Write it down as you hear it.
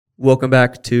Welcome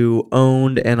back to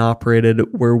Owned and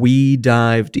Operated, where we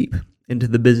dive deep into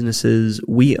the businesses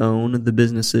we own, the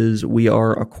businesses we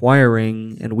are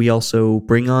acquiring, and we also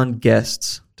bring on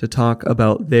guests to talk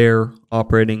about their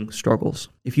operating struggles.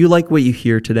 If you like what you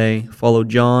hear today, follow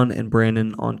John and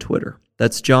Brandon on Twitter.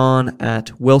 That's John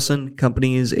at Wilson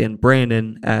Companies and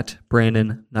Brandon at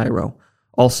Brandon Nairo.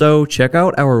 Also, check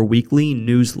out our weekly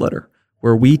newsletter,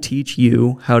 where we teach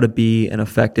you how to be an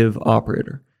effective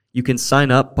operator. You can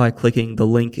sign up by clicking the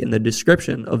link in the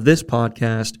description of this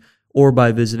podcast or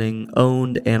by visiting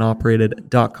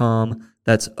ownedandoperated.com.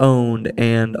 That's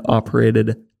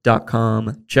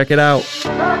ownedandoperated.com. Check it out.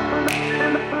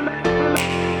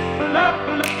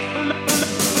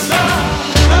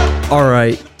 All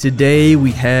right, today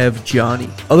we have Johnny,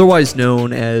 otherwise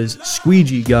known as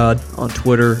Squeegee God on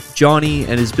Twitter. Johnny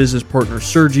and his business partner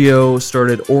Sergio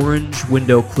started Orange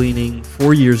Window Cleaning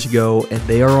 4 years ago, and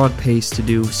they are on pace to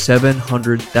do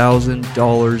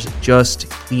 $700,000 just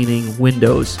cleaning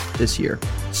windows this year.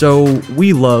 So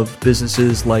we love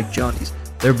businesses like Johnny's.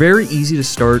 They're very easy to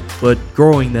start, but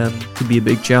growing them can be a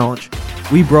big challenge.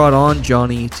 We brought on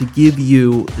Johnny to give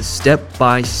you the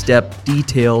step-by-step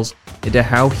details into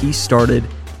how he started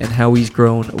and how he's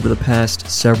grown over the past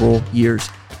several years.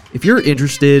 If you're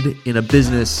interested in a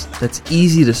business that's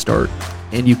easy to start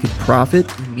and you can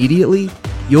profit immediately,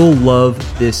 you'll love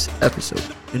this episode.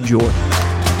 Enjoy.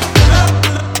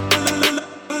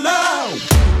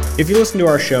 If you listen to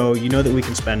our show, you know that we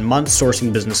can spend months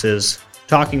sourcing businesses,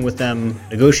 talking with them,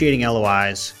 negotiating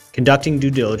LOIs, conducting due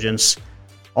diligence,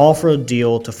 all for a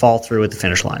deal to fall through at the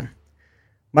finish line.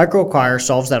 MicroAcquire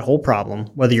solves that whole problem,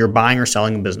 whether you're buying or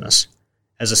selling a business.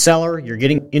 As a seller, you're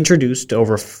getting introduced to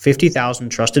over 50,000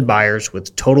 trusted buyers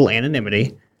with total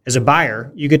anonymity. As a buyer,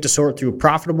 you get to sort through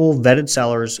profitable, vetted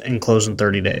sellers and close in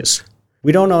 30 days.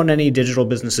 We don't own any digital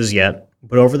businesses yet,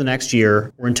 but over the next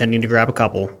year, we're intending to grab a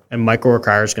couple, and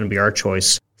MicroAcquire is going to be our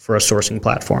choice for a sourcing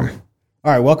platform.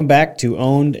 All right, welcome back to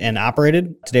Owned and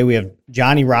Operated. Today we have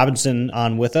Johnny Robinson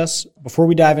on with us. Before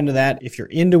we dive into that, if you're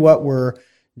into what we're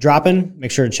dropping,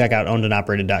 make sure to check out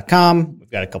ownedandoperated.com.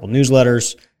 We've got a couple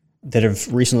newsletters that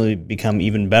have recently become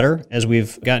even better as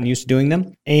we've gotten used to doing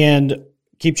them. And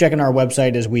keep checking our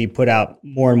website as we put out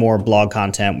more and more blog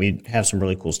content. We have some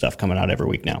really cool stuff coming out every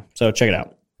week now. So check it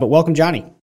out. But welcome, Johnny.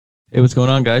 Hey, what's going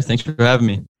on, guys? Thanks for having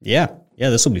me. Yeah,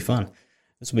 this will be fun.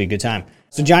 This will be a good time.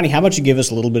 So Johnny, how about you give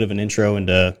us a little bit of an intro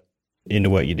into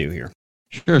what you do here?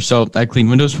 Sure. So I clean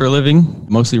windows for a living,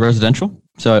 mostly residential.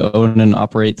 So I own and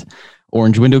operate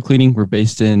Orange Window Cleaning. We're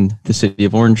based in the city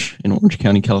of Orange, in Orange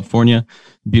County, California.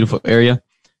 Beautiful area.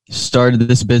 Started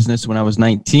this business when I was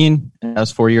 19. That was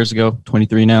 4 years ago,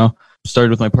 23 now.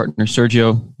 Started with my partner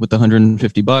Sergio with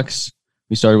 $150.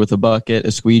 We started with a bucket,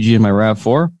 a squeegee, and my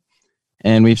RAV4.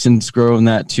 And we've since grown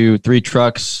that to 3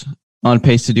 trucks, on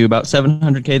pace to do about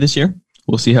 $700K this year.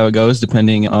 We'll see how it goes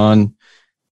depending on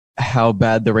how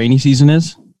bad the rainy season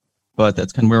is. But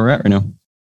that's kind of where we're at right now.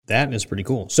 That is pretty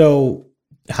cool. So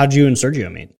how'd you and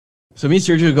Sergio meet? So me and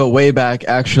Sergio go way back,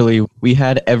 actually. We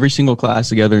had every single class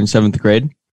together in 7th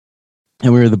grade.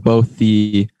 And we were both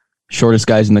the shortest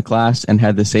guys in the class and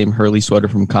had the same Hurley sweater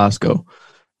from Costco.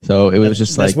 So it was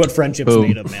just that's like... That's what friendship's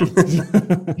made of,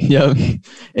 man. Yeah,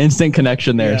 instant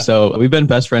connection there. Yeah. So we've been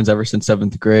best friends ever since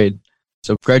 7th grade.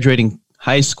 So graduating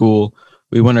high school,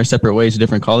 we went our separate ways to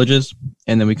different colleges.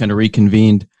 And then we kind of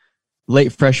reconvened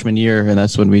late freshman year. And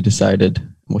that's when we decided,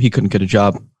 well, he couldn't get a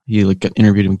job. He got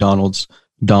interviewed at McDonald's.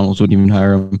 McDonald's wouldn't even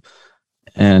hire him.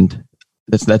 And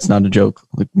that's not a joke.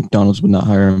 Like McDonald's would not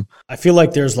hire him. I feel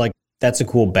like that's a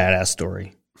cool badass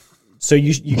story. So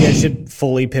you guys should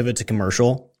fully pivot to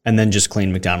commercial and then just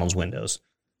clean McDonald's windows.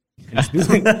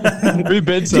 We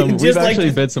bid some. We've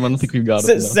actually bid some. I don't think we've got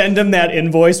it. Send them that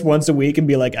invoice once a week and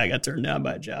be like, I got turned down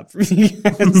by a job from you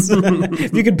guys.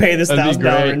 If you could pay this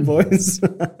 $1,000 invoice.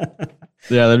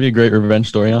 Yeah, that'd be a great revenge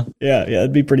story, huh? Yeah,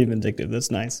 it'd be pretty vindictive. That's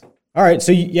nice. All right,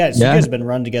 so you guys have been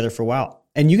running together for a while.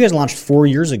 And you guys launched 4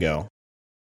 years ago.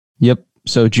 Yep.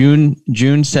 So June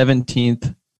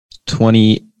 17th,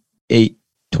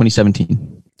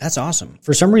 2017. That's awesome.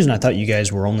 For some reason, I thought you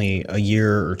guys were only a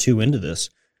year or two into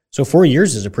this. So 4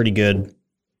 years is a pretty good,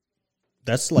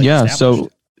 that's like established. So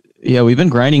we've been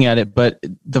grinding at it, but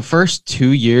the first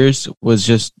 2 years was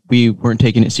just, we weren't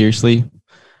taking it seriously.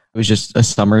 It was just a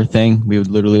summer thing. We would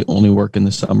literally only work in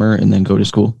the summer and then go to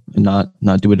school and not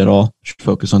do it at all. Just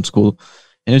focus on school.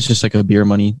 And it's just like a beer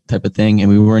money type of thing. And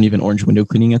we weren't even Orange Window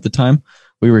Cleaning at the time.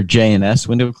 We were J&S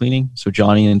Window Cleaning. So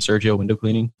Johnny and Sergio Window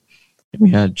Cleaning. And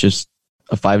we had just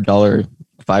a $5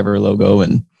 Fiverr logo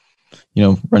and,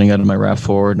 running out of my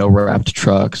RAV4, no wrapped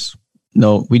trucks,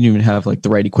 no, we didn't even have like the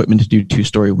right equipment to do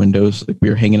 2-story windows. Like we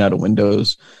were hanging out of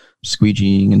windows,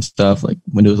 squeegeeing and stuff, like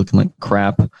windows looking like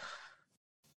crap.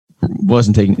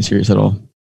 Wasn't taking it serious at all.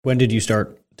 When did you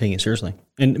start taking it seriously?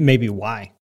 And maybe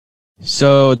why?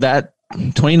 So that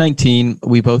 2019,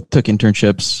 we both took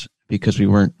internships because we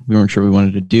weren't sure we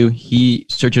wanted to do. He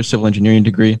Sergio civil engineering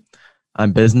degree.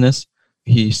 I'm business.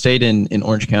 He stayed in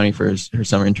Orange County for his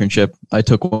summer internship. I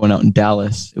took one out in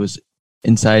Dallas. It was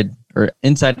inside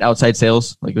outside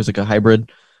sales. Like it was like a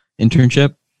hybrid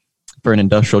internship for an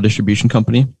industrial distribution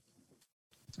company.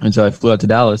 And so I flew out to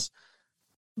Dallas,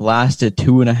 lasted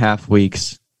 2.5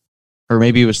 weeks, or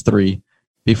maybe it was 3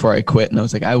 before I quit. And I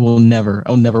was like, I'll never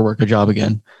work a job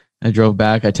again. I drove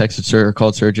back. I texted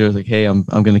called Sergio. I was like, hey, I'm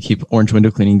going to keep Orange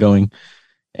window cleaning going.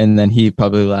 And then he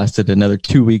probably lasted another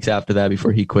 2 weeks after that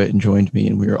before he quit and joined me.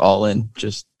 And we were all in,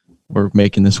 we're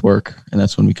making this work. And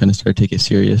that's when we kind of started taking it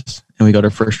serious. And we got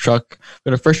our first truck. We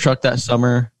got our first truck that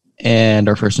summer and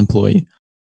our first employee.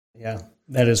 Yeah,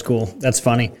 that is cool. That's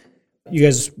funny. You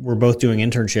guys were both doing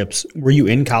internships. Were you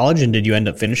in college and did you end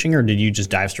up finishing, or did you just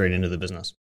dive straight into the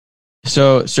business?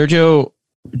 So Sergio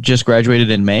just graduated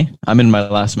in May. I'm in my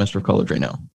last semester of college right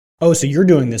now. Oh, so you're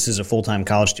doing this as a full-time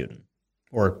college student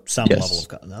or some level of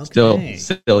college? Okay.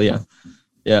 Still, yeah.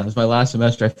 Yeah, it was my last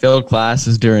semester. I failed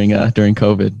classes during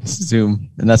COVID,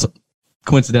 Zoom. And that's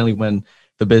coincidentally when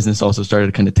the business also started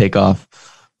to kind of take off.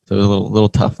 So it was a little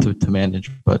tough to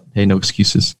manage, but hey, no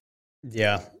excuses.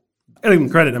 Yeah. I gotta give them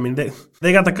credit. I mean,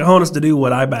 they got the cojones to do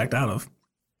what I backed out of.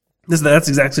 That's the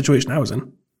exact situation I was in.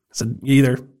 I said, you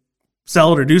either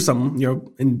sell it or do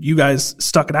something, and you guys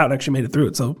stuck it out and actually made it through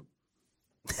it. So,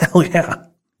 hell yeah.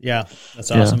 Yeah, that's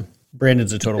awesome. Yeah.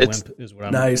 Brandon's a total wimp is what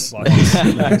I'm nice.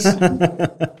 Nice.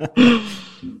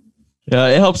 Yeah,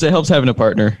 it helps having a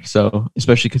partner. So,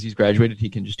 especially because he's graduated, he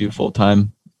can just do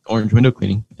full-time orange window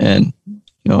cleaning. And,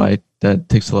 that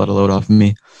takes a lot of load off of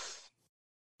me.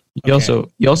 You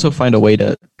also find a way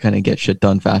to kind of get shit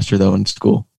done faster though in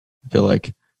school. I feel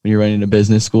like when you're running a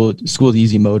business, school's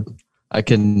easy mode. I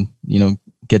can,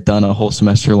 get done a whole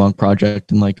semester long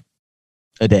project in like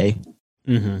a day.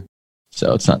 Mm-hmm.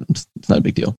 So it's not a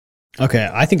big deal. Okay.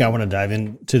 I think I want to dive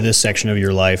into this section of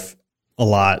your life a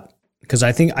lot because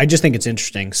I just think it's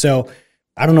interesting. So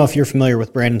I don't know if you're familiar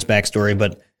with Brandon's backstory,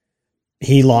 but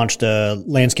he launched a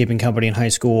landscaping company in high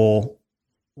school,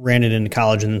 ran it into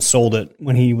college, and then sold it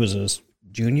when he was a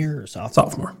junior or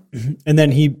sophomore. And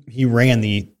then he ran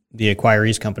the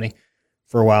acquirees company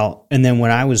for a while. And then when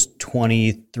I was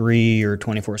 23 or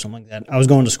 24, something like that, I was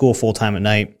going to school full time at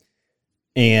night.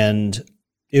 And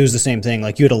it was the same thing.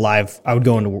 Like you had I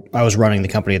was running the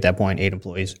company at that point, 8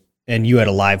 employees, and you had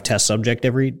a live test subject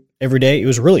every day. It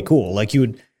was really cool. Like you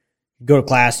would go to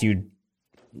class, you'd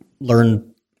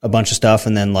learn a bunch of stuff,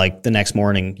 and then like the next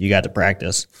morning you got to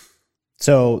practice.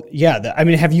 So yeah,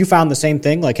 have you found the same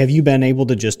thing? Like, have you been able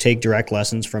to just take direct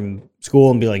lessons from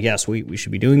school and be like, yes, we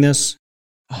should be doing this?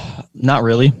 Not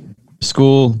really.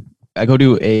 School, I go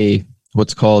to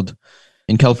what's called,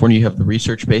 in California, you have the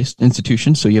research-based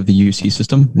institution. So you have the UC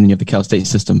system, and then you have the Cal State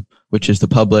system, which is the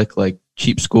public, like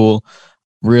cheap school,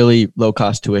 really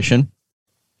low-cost tuition.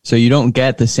 So you don't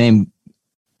get the same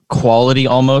quality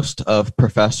almost of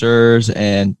professors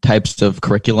and types of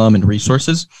curriculum and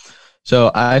resources.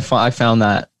 So I found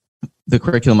that the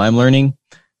curriculum I'm learning,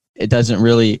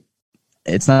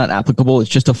 it's not applicable. It's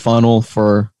just a funnel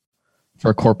for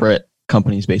corporate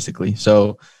companies, basically.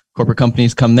 So corporate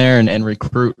companies come there and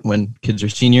recruit when kids are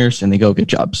seniors and they go get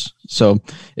jobs. So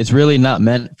it's really not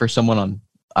meant for someone on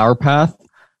our path,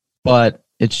 but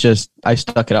it's just, I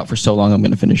stuck it out for so long, I'm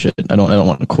going to finish it. I don't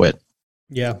want to quit.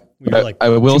 Yeah. I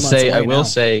will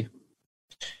say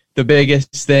the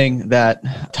biggest thing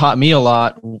that taught me a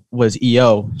lot was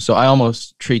EO. So I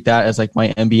almost treat that as like my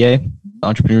MBA,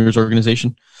 Entrepreneurs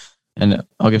Organization. And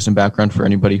I'll give some background for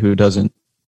anybody who doesn't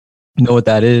know what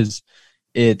that is.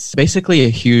 It's basically a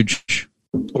huge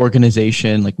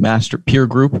organization, like master peer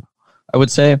group, I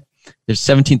would say. There's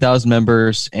 17,000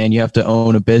 members, and you have to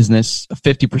own a business,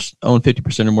 own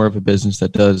 50% or more of a business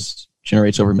that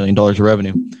generates over $1 million of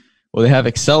revenue. Well, they have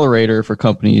accelerator for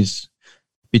companies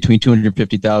between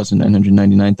 250,000 and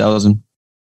 199,000.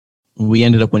 We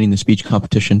ended up winning the speech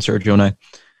competition, Sergio and I,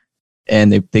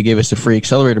 and they gave us a free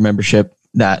accelerator membership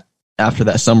that after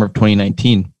that summer of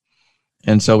 2019.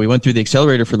 And so we went through the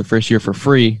accelerator for the first year for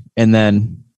free. And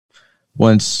then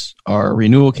once our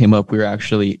renewal came up, we were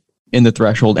actually in the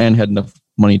threshold and had enough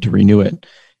money to renew it.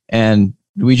 And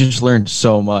we just learned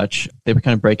so much. They would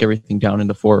kind of break everything down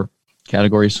into 4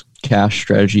 categories: cash,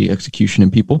 strategy, execution,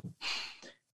 and people.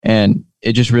 And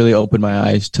it just really opened my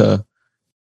eyes to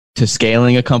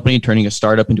scaling a company, turning a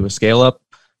startup into a scale up,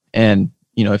 And,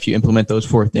 if you implement those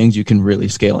 4 things, you can really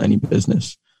scale any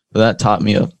business. So that taught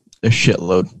me a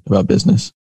shitload about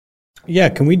business. Yeah.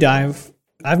 Can we dive?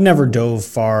 I've never dove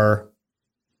far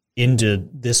into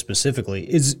this specifically.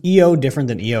 Is EO different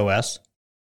than EOS?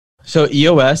 So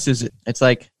EOS it's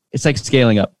like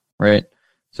scaling up, right?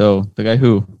 So the guy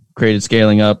who created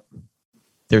scaling up,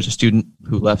 there's a student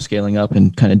who left scaling up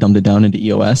and kind of dumbed it down into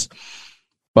EOS.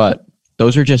 But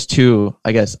those are just 2,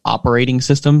 I guess, operating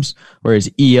systems, whereas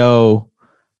EO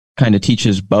kind of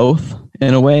teaches both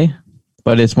in a way,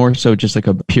 but it's more so just like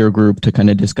a peer group to kind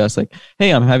of discuss like,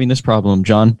 hey, I'm having this problem,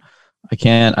 John. I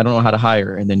don't know how to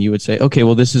hire. And then you would say, okay,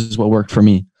 well, this is what worked for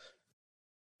me.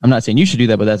 I'm not saying you should do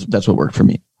that, but that's what worked for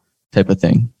me type of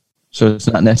thing. So it's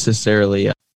not necessarily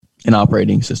an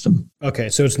operating system. Okay.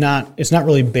 So it's not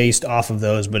really based off of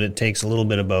those, but it takes a little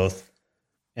bit of both.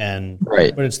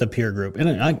 But it's the peer group.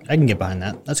 And I can get behind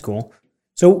that. That's cool.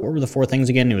 So what were the 4 things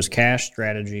again? It was cash,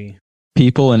 strategy,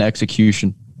 people, and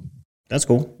execution. That's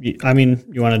cool. I mean,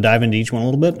 you want to dive into each one a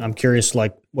little bit? I'm curious,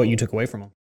 like, what you took away from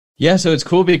them. Yeah, so it's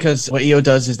cool because what EO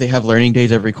does is they have learning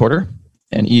days every quarter,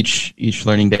 and each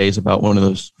learning day is about one of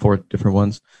those 4 different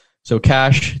ones. So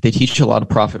cash, they teach a lot of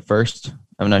profit first.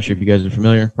 I'm not sure if you guys are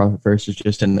familiar. Profit first is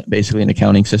just basically an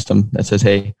accounting system that says,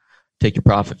 hey, take your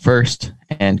profit first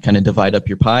and kind of divide up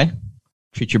your pie.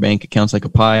 Treat your bank accounts like a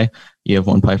pie. You have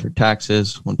 1 pie for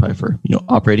taxes, 1 pie for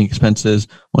operating expenses,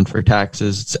 1 for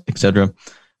taxes, etc. I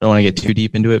don't want to get too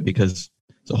deep into it because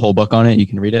it's a whole book on it. You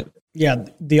can read it. Yeah,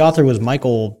 the author was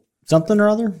Michael something or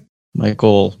other.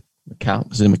 Michael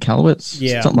Michalowicz?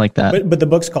 Yeah, something like that. But the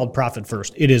book's called Profit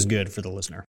First. It is good for the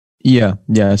listener. Yeah.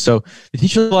 So they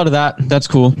teach you a lot of that. That's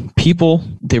cool. People,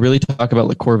 they really talk about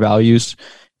like core values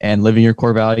and living your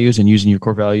core values and using your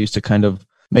core values to kind of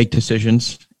make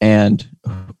decisions and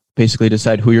basically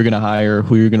decide who you're going to hire,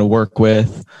 who you're going to work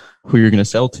with, who you're going to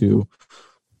sell to,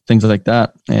 things like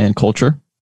that, and culture.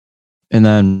 And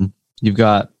then you've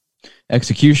got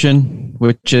execution,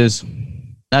 which is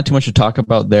not too much to talk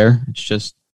about there. It's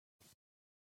just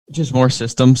more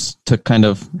systems to kind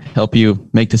of help you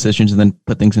make decisions and then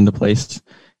put things into place.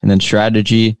 And then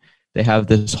strategy, they have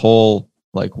this whole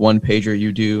like 1-pager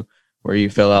you do where you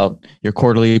fill out your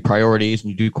quarterly priorities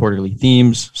and you do quarterly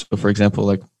themes. So for example,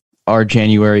 like our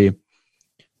January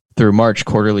through March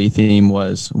quarterly theme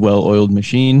was well-oiled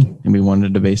machine. And we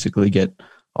wanted to basically get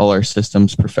all our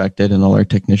systems perfected and all our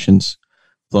technicians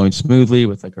flowing smoothly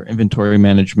with like our inventory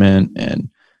management. And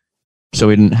so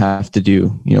we didn't have to deal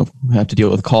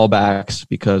with callbacks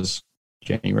because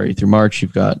January through March,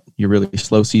 you've got your really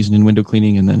slow season in window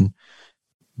cleaning and then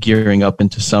gearing up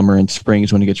into summer and spring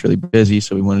is when it gets really busy.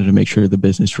 So we wanted to make sure the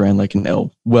business ran like a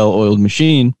well-oiled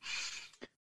machine.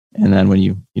 And then when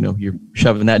you're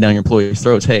shoving that down your employees'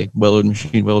 throats, hey,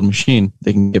 well-oiled machine,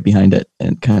 they can get behind it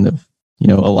and kind of,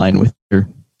 align with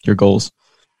your goals.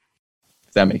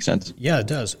 If that makes sense. Yeah, it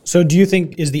does. So do you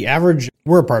think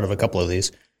we're a part of a couple of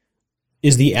these,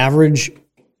 is the average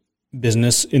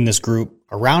business in this group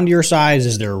around your size?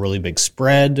 Is there a really big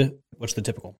spread? What's the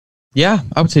typical? Yeah,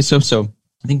 I would say so. So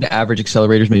I think the average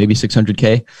accelerator is maybe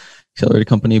 600K accelerator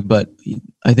company, but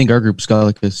I think our group's got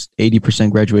like this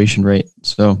 80% graduation rate.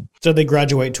 So they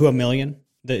graduate to $1 million?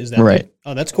 Is that right?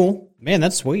 Oh, that's cool. Man,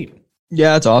 that's sweet.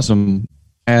 Yeah, that's awesome.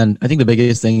 And I think the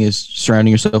biggest thing is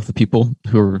surrounding yourself with people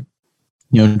who are,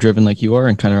 driven like you are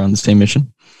and kind of on the same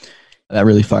mission. That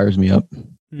really fires me up.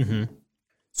 Mm-hmm.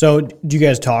 So do you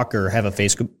guys talk or have a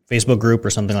Facebook group or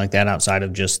something like that outside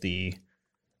of just the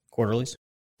quarterlies?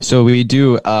 So we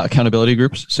do accountability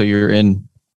groups. So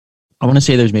I want to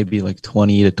say there's maybe like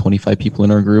 20 to 25 people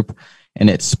in our group, and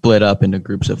it's split up into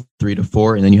groups of 3 to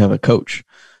 4. And then you have a coach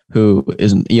who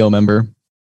is an EO member.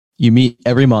 You meet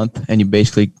every month and you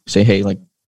basically say, hey, like,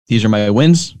 these are my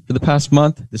wins for the past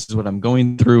month. This is what I'm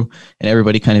going through. And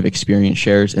everybody kind of experience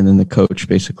shares. And then the coach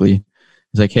basically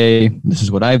is like, hey, this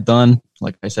is what I've done.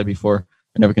 Like I said before,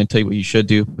 I'm never going to tell you what you should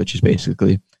do, but just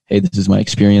basically, hey, this is my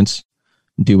experience.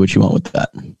 Do what you want with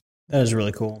that. That is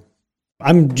really cool.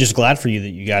 I'm just glad for you that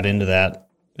you got into that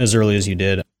as early as you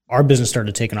did. Our business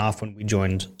started taking off when we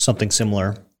joined something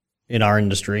similar in our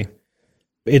industry.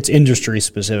 It's industry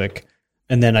specific.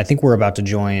 And then I think we're about to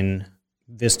join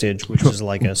Vistage, which is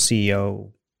like a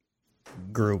CEO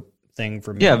group thing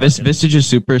for me. Yeah, Vistage is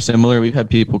super similar. We've had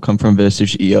people come from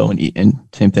Vistage EO and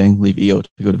same thing, leave EO to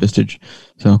go to Vistage.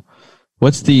 So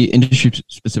what's the industry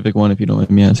specific one, if you don't mind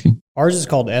me asking? Ours is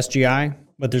called SGI,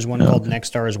 but there's one called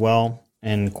Nexstar as well,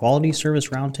 and Quality Service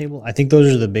Roundtable. I think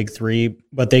those are the big 3,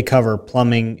 but they cover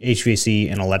plumbing,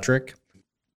 HVAC, and electric.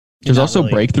 There's also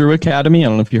Breakthrough Academy. I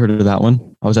don't know if you heard of that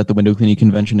one. I was at the window cleaning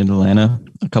convention in Atlanta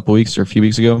a few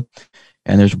weeks ago.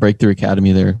 And there's Breakthrough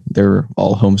Academy there. They're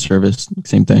all home service,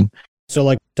 same thing. So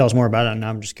like, tell us more about it. Now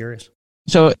I'm just curious.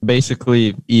 So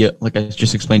basically, like I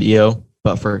just explained, EO,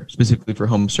 but specifically for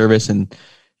home service, and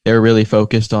they're really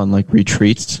focused on like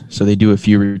retreats. So they do a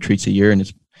few retreats a year, and I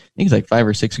think it's like $5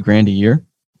 or $6 grand a year.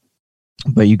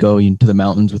 But you go into the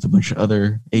mountains with a bunch of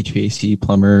other HVAC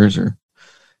plumbers, or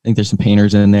I think there's some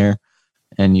painters in there,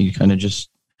 and you kind of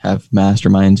just have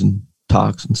masterminds and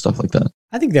talks and stuff like that.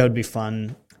 I think that would be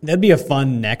fun. That'd be a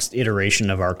fun next iteration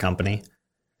of our company.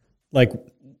 Like,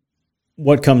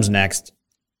 what comes next?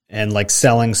 And like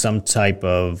selling some type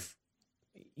of,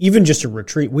 even just a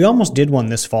retreat. We almost did one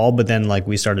this fall, but then like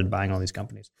we started buying all these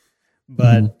companies.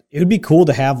 But it would be cool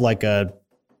to have like a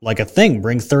thing.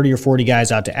 Bring 30 or 40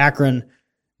 guys out to Akron.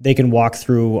 They can walk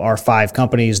through our 5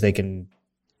 companies. They can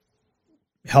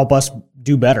help us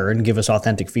do better and give us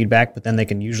authentic feedback, but then they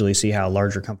can usually see how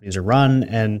larger companies are run.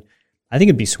 And I think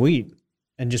it'd be sweet.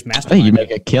 And just mastermind. Hey, you make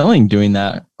a killing doing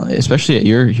that, especially at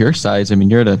your size. I mean,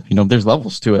 you're at there's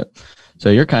levels to it. So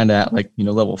you're kind of at like,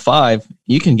 level 5.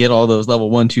 You can get all those level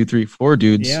 1, 2, 3, 4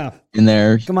 dudes in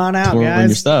there. Come on out, guys.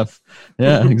 Your stuff.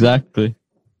 Yeah, exactly.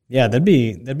 Yeah, that'd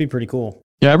be pretty cool.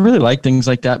 Yeah, I really like things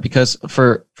like that because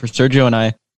for Sergio and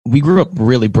I, we grew up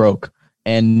really broke,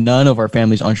 and none of our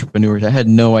family's entrepreneurs. I had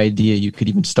no idea you could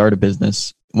even start a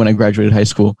business when I graduated high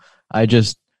school. I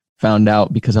just found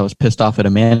out because I was pissed off at a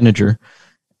manager,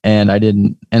 and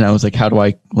I was like, how do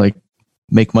I like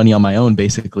make money on my own,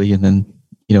 basically? And then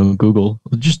Google,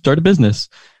 just start a business.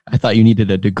 I thought you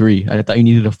needed a degree. I thought you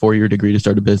needed a 4-year degree to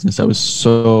start a business. I was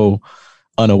so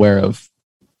unaware of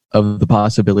the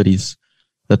possibilities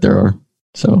that there are.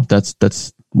 So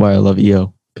that's why I love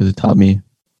EO, because it taught me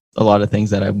a lot of things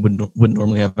that I wouldn't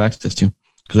normally have access to,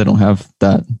 because I don't have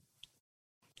that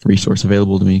resource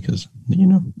available to me because,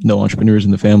 no entrepreneurs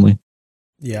in the family.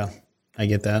 Yeah, I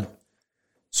get that.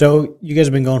 So you guys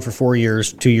have been going for 4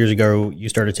 years. 2 years ago, you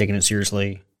started taking it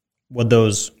seriously. What'd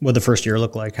the first year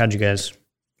look like? How'd you guys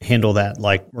handle that?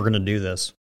 Like, we're going to do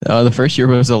this. The first year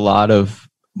was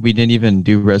we didn't even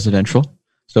do residential.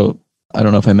 So I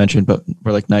don't know if I mentioned, but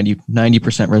we're like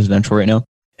 90% residential right now.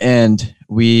 And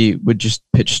we would just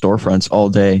pitch storefronts all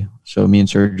day. So me and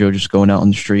Sergio just going out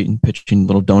on the street and pitching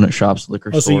little donut shops,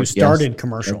 liquor stores. So you started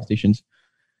commercial. Stations.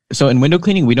 So in window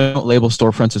cleaning, we don't label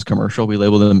storefronts as commercial. We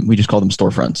just call them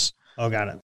storefronts. Oh, got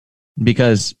it.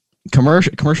 Because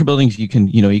commercial buildings, you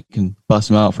can bust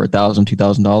them out for $1,000,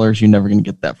 $2,000. You're never going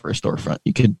to get that for a storefront.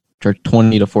 You could charge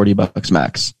 $20 to $40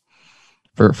 max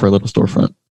for a little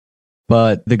storefront.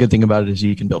 But the good thing about it is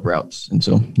you can build routes, and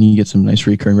so you get some nice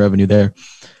recurring revenue there.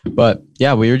 But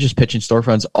yeah, we were just pitching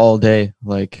storefronts all day,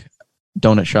 like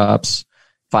donut shops,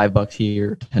 $5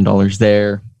 here, $10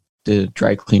 there. The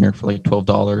dry cleaner for like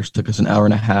 $12 took us an hour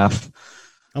and a half.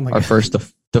 Oh my God.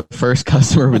 The first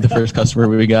customer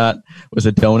we got was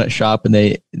a donut shop, and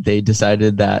they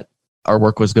decided that our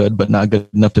work was good, but not good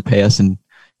enough to pay us in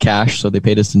cash. So they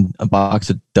paid us in a box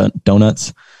of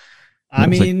donuts. I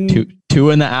mean, like 2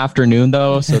 in the afternoon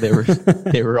though. So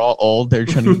they were all old. They're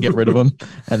trying to get rid of them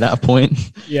at that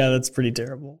point. Yeah, that's pretty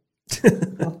terrible.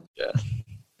 Yeah.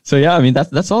 So yeah, I mean,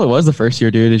 that's all it was the first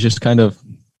year, dude, is just kind of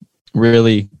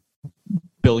really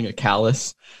building a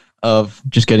callus of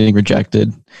just getting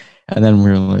rejected. And then we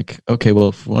were like, okay, well,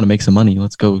 if we want to make some money,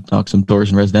 let's go knock some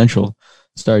doors in residential.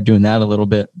 Started doing that a little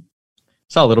bit.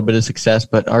 Saw a little bit of success,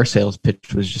 but our sales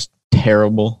pitch was just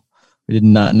terrible. We did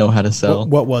not know how to sell.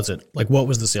 What was it? Like, what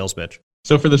was the sales pitch?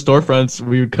 So for the storefronts,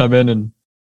 we would come in and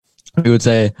we would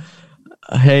say,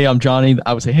 hey, I'm Johnny.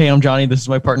 I would say, hey, I'm Johnny. This is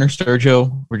my partner,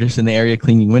 Sergio. We're just in the area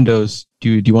cleaning windows.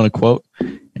 Do you want a quote?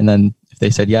 And then if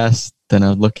they said yes, then I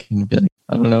would look and be like,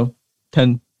 I don't know,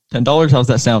 $10. How's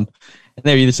that sound? And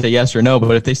they would either say yes or no.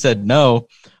 But if they said no,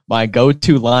 my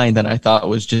go-to line that I thought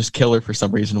was just killer for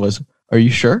some reason was, are you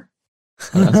sure?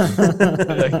 Like,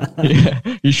 yeah,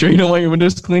 you sure you don't want your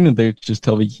windows cleaned? And they just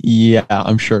tell me, yeah,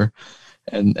 I'm sure.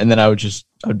 And then I would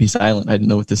be silent. I didn't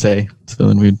know what to say. So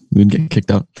then we'd get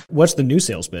kicked out. What's the new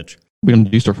sales pitch? We don't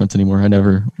do storefronts anymore.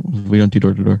 We don't do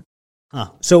door to door.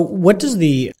 Huh. So what does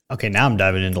okay, now I'm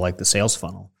diving into like the sales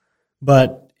funnel,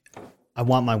 but I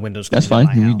want my windows cleaned. That's fine.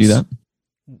 You can do that.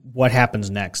 What happens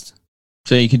next?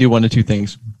 So you can do one of two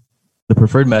things. The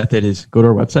preferred method is go to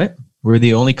our website. We're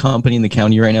the only company in the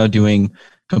county right now doing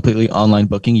completely online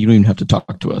booking. You don't even have to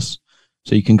talk to us.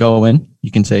 So you can go in,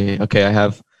 you can say, okay, I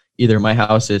have either my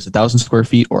house is 1,000 square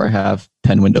feet or I have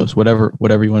 10 windows, whatever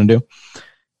you want to do.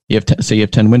 You have you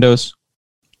have 10 windows.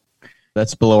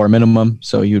 That's below our minimum.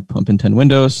 So you'd pump in 10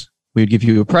 windows. We would give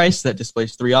you a price that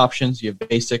displays 3 options. You have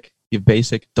basic,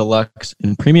 deluxe,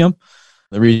 and premium.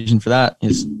 The reason for that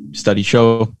is studies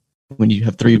show when you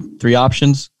have three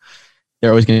options,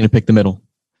 they're always going to pick the middle.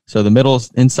 So the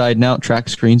middle's inside and out track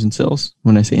screens and sills.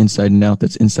 When I say inside and out,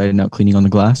 that's inside and out cleaning on the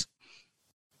glass.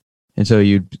 And so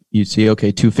you'd see,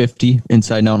 okay, $250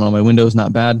 inside and out on my windows,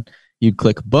 not bad. You'd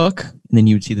click book, and then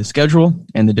you would see the schedule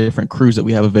and the different crews that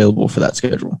we have available for that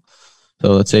schedule.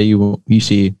 So let's say you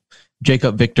see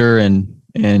Jacob, Victor,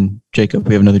 and Jacob.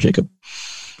 We have another Jacob.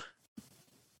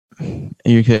 And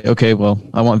you say, okay, well,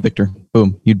 I want Victor.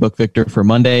 Boom. You'd book Victor for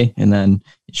Monday, and then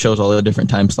it shows all the different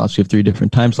time slots. We have 3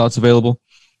 different time slots available.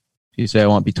 You say, I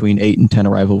want between 8 and 10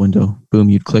 arrival window. Boom,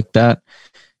 you'd click that.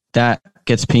 That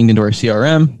gets pinged into our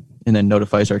CRM and then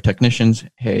notifies our technicians,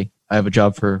 hey, I have a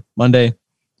job for Monday.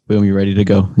 Boom, you're ready to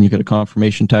go. And you get a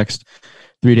confirmation text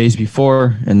 3 days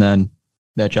before, and then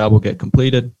that job will get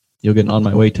completed. You'll get an on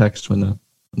my way text when the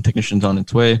technician's on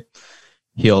its way.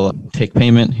 He'll take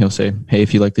payment. He'll say, hey,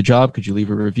 if you like the job, could you leave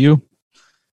a review?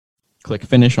 Click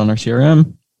finish on our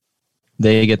CRM.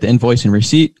 They get the invoice and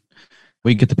receipt.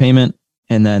 We get the payment,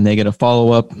 and then they get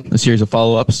a series of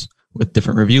follow-ups with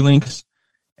different review links.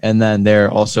 And then they're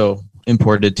also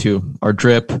imported to our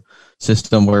drip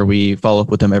system where we follow up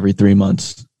with them every 3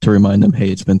 months to remind them, hey,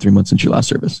 it's been 3 months since your last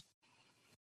service.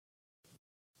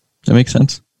 Does that make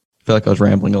sense? I feel like I was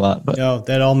rambling a lot, but No,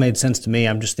 that all made sense to me.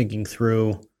 I'm just thinking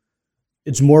through.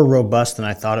 It's more robust than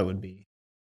I thought it would be.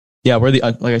 yeah,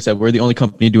 like I said, we're the only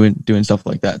company doing stuff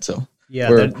like that. So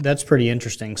Yeah, that's pretty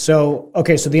interesting. So,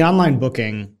 okay, so the online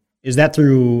booking, is that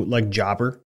through like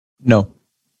Jobber? no,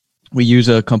 we use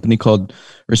a company called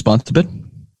Responsibid.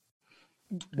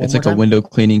 It's like a window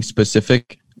cleaning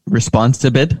specific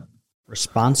Responsibid.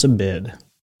 Responsibid.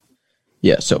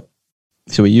 Yeah, so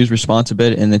we use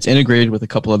Responsibid, and it's integrated with a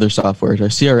couple other softwares. Our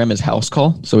CRM is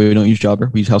Housecall, so we don't use Jobber.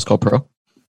 We use Housecall Pro.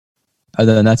 And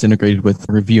then that's integrated with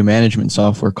review management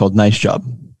software called NiceJob.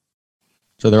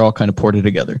 So they're all kind of ported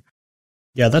together.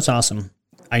 Yeah, that's awesome.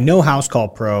 I know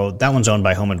Housecall Pro. That one's owned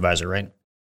by Home Advisor, right?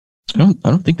 I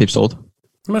don't think they've sold.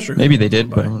 I'm not sure. Maybe they did,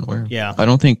 but I'm not aware. Yeah. I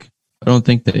don't think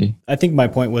they. I think my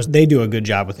point was they do a good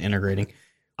job with integrating.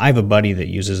 I have a buddy that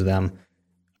uses them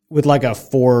with like a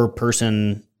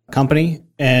 4-person company,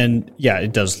 and yeah,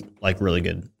 it does like really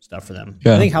good stuff for them.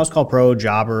 Yeah. I think Housecall Pro,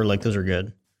 Jobber, like those are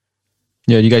good.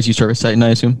 Yeah, do you guys use ServiceTitan, I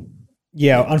assume?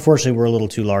 Yeah, unfortunately, we're a little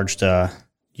too large to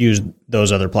use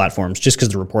those other platforms just because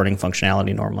of the reporting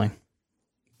functionality normally.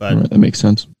 But Right, that makes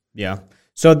sense. yeah,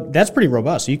 so that's pretty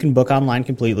robust. So you can book online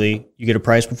completely. You get a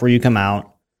price before you come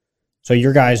out. So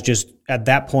your guys just at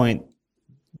that point,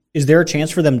 is there a chance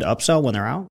for them to upsell when they're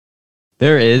out?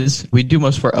 There is. We do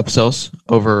most of our upsells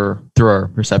through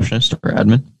our receptionist or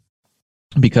admin,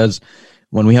 because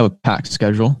when we have a packed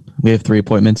schedule, we have 3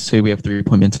 appointments. Say we have 3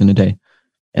 appointments in a day,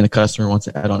 and the customer wants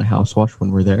to add on a house wash when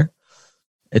we're there.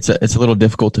 It's a little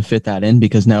difficult to fit that in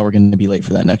because now we're going to be late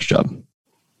for that next job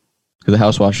because the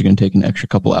house wash is going to take an extra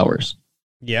couple hours.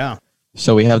 Yeah.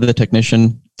 So we have the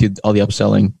technician do all the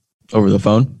upselling over the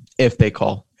phone if they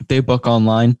call. If they book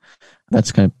online,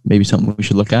 that's kind of maybe something we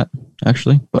should look at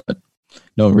actually, but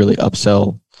no really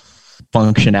upsell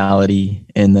functionality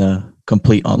in the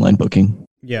complete online booking.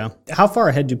 Yeah. How far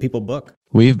ahead do people book?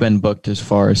 We've been booked as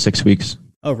far as 6 weeks.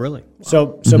 Oh, really?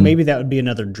 So maybe that would be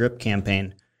another drip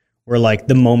campaign where like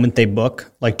the moment they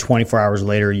book, like 24 hours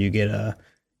later, you get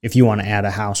if you want to add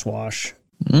a house wash.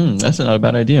 That's not a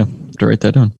bad idea. To write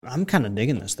that down. I'm kind of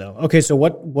digging this though. Okay. So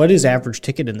what is average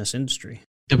ticket in this industry?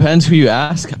 Depends who you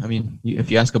ask. I mean, if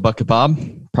you ask a Bucket Bob,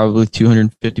 probably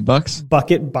 $250.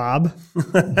 Bucket Bob.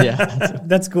 Yeah.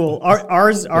 That's cool. Our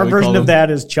we version call of them.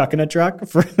 that is chucking a truck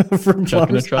for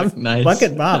Chucking a truck. Nice.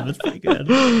 Bucket Bob. That's pretty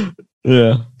good.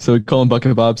 Yeah. So we call them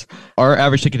Bucket Bobs. Our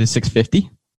average ticket is $650.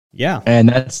 Yeah. And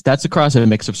that's across a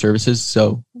mix of services.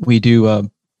 So we do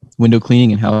window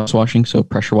cleaning and house washing. So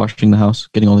pressure washing the house,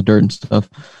 getting all the dirt and stuff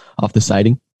off the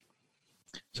siding.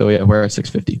 So yeah, we're at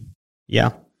 $650. Yeah.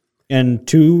 And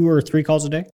 2 or 3 calls a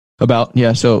day? About,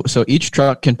 yeah. So each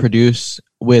truck can produce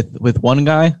with one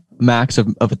guy, max of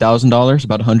 $1,000,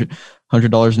 about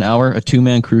 $100 an hour. A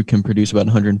 2-man crew can produce about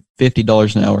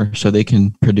 $150 an hour. So they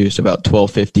can produce about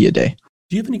 $1,250 a day.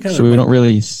 Do you have any kind So of? we don't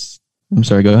really, I'm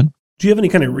sorry, go ahead. Do you have any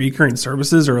kind of recurring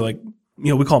services or like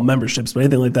we call them memberships, but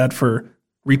anything like that for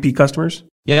repeat customers?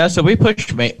 Yeah, so we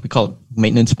call it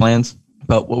maintenance plans.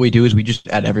 But what we do is we just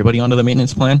add everybody onto the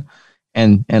maintenance plan.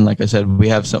 And like I said, we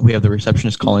have the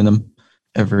receptionist calling them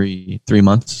every 3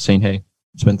 months saying, hey,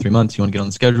 it's been 3 months. You want to get on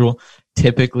the schedule?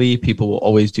 Typically, people will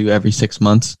always do every 6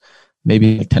 months.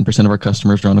 Maybe like 10% of our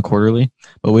customers are on a quarterly,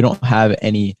 but we don't have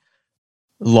any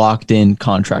locked in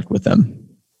contract with them.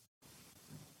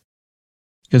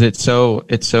 Because it's so,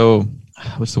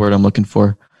 what's the word I'm looking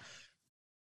for?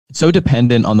 so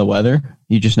dependent on the weather.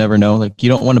 You just never know. Like, you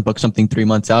don't want to book something 3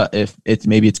 months out if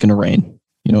maybe it's going to rain,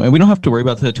 and we don't have to worry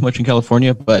about that too much in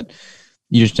California, but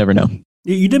you just never know.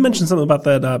 You did mention something about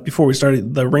that before we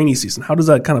started, the rainy season. How does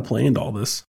that kind of play into all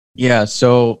this? Yeah,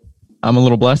 so I'm a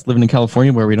little blessed living in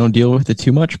California where we don't deal with it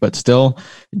too much, but still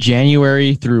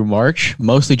January through March,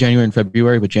 mostly January and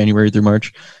February, but January through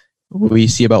March, we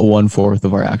see about 1/4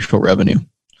 of our actual revenue.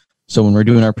 So when we're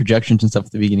doing our projections and stuff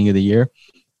at the beginning of the year,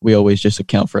 we always just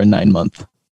account for a 9-month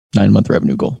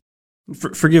revenue goal.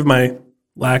 Forgive my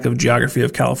lack of geography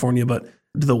of California, but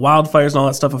do the wildfires and all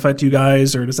that stuff affect you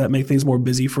guys, or does that make things more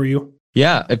busy for you?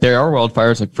 Yeah, if there are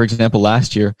wildfires, like for example,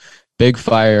 last year, big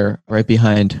fire right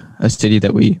behind a city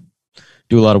that we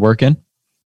do a lot of work in,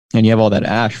 and you have all that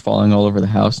ash falling all over the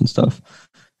house and stuff.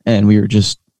 And we were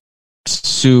just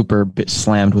super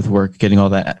slammed with work,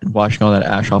 washing all that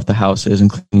ash off the houses and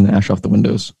cleaning the ash off the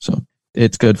windows. So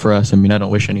it's good for us. I mean, I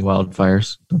don't wish any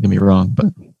wildfires, don't get me wrong,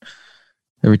 but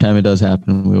every time it does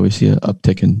happen, we always see an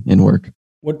uptick in work.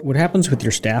 What happens with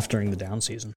your staff during the down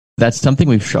season? That's something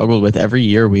we've struggled with. Every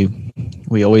year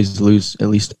we always lose at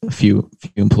least a few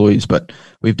employees, but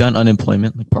we've done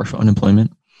unemployment, like partial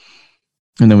unemployment.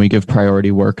 And then we give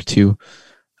priority work to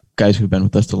guys who've been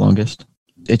with us the longest.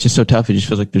 It's just so tough. It just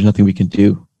feels like there's nothing we can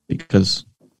do because,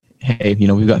 hey,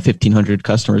 we've got 1,500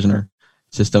 customers in our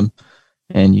system,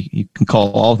 and you can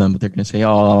call all of them, but they're going to say,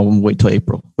 oh, I'll wait till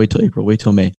April, wait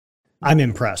till May. I'm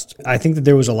impressed. I think that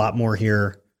there was a lot more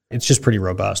here. It's just pretty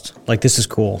robust. Like, this is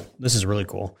cool. This is really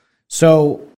cool.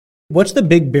 So what's the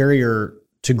big barrier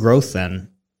to growth then?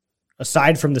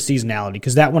 Aside from the seasonality,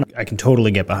 because that one I can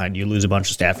totally get behind. You lose a bunch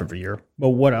of staff every year. But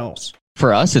what else?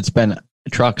 For us, it's been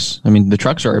trucks. I mean, the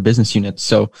trucks are our business units.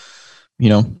 So,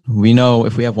 we know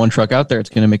if we have one truck out there, it's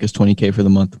going to make us $20K for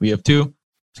the month. We have two,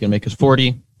 it's going to make us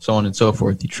 40, so on and so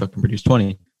forth. Each truck can produce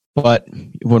 20. But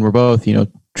when we're both,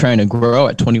 trying to grow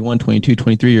at 21, 22,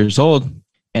 23 years old,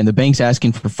 and the bank's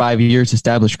asking for 5 years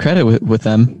established credit with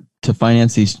them to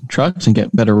finance these trucks and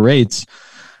get better rates,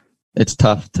 it's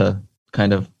tough to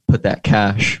kind of put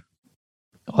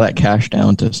all that cash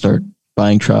down to start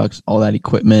buying trucks. All that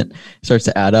equipment starts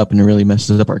to add up and it really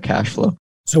messes up our cash flow.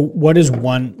 So what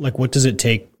does it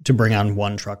take to bring on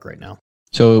one truck right now?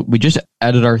 So we just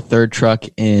added our third truck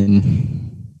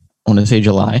in, I want to say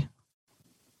July.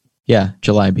 Yeah,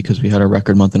 July, because we had our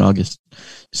record month in August.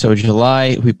 So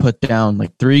July, we put down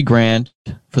like $3,000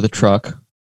 for the truck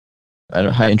at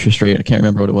a high interest rate. I can't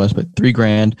remember what it was, but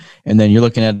 $3,000. And then you're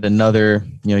looking at another,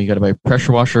 you got to buy a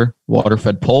pressure washer, water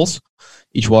fed poles.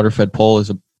 Each water fed pole is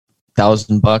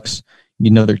 $1,000. You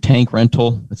need another tank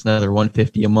rental. That's another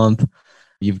 $150 a month.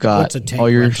 You've got all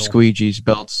your rental? Squeegees,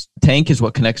 belts. Tank is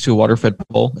what connects to a water fed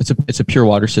pole. It's a pure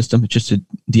water system. It's just a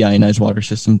deionized water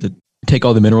system to take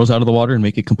all the minerals out of the water and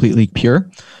make it completely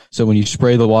pure. So when you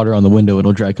spray the water on the window,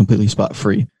 it'll dry completely spot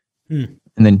free. And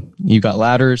then you've got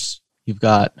ladders. You've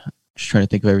got, just trying to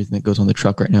think of everything that goes on the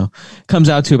truck right now. Comes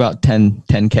out to about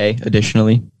 10K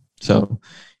additionally. So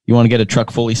you want to get a truck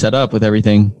fully set up with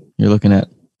everything, you're looking at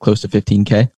close to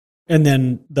 15K. And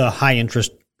then the high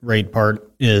interest rate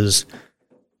part is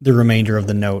the remainder of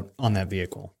the note on that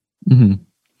vehicle. Mm-hmm.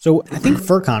 So I think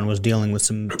Furcon was dealing with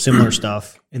some similar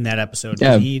stuff in that episode.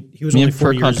 Yeah, he was only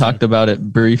 4 years. Furcon talked about it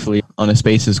briefly on a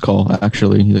Spaces call,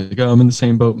 actually. He's like, oh, I'm in the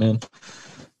same boat, man.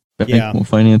 Bank won't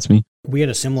finance me. We had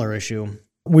a similar issue.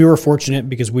 We were fortunate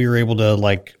because we were able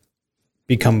to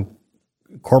become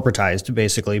corporatized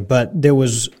basically, but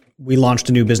we launched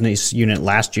a new business unit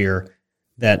last year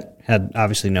that had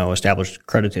obviously no established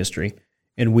credit history.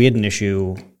 And we had an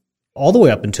issue all the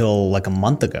way up until a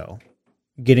month ago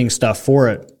getting stuff for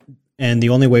it. And the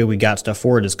only way we got stuff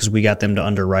for it is because we got them to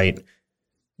underwrite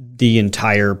the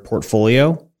entire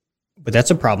portfolio. But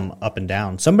that's a problem up and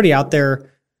down. Someone out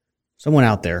there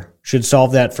should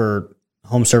solve that for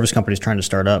home service companies trying to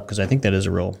start up, because I think that is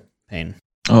a real pain.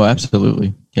 Oh,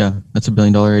 absolutely. Yeah, that's $1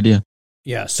 billion idea.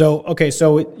 Yeah. So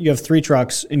you have 3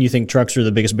 trucks and you think trucks are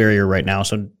the biggest barrier right now.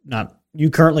 So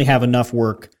you currently have enough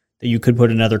work that you could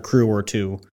put another crew or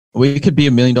 2. We could be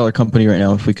 $1 million company right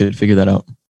now if we could figure that out.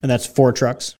 And that's 4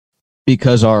 trucks?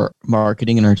 Because our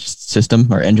marketing and our system,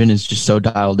 our engine is just so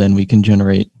dialed in, we can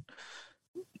generate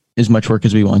as much work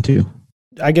as we want to.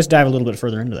 I guess dive a little bit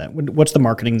further into that. What's the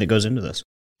marketing that goes into this?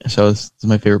 So this is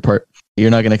my favorite part.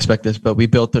 You're not going to expect this, but we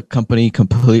built the company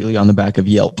completely on the back of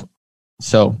Yelp.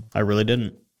 So I really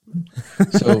didn't.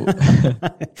 So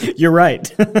you're right.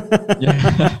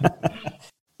 Yeah.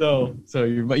 So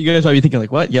you guys might be thinking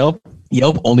what? Yelp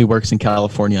only works in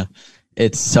California.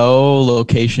 It's so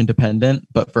location dependent,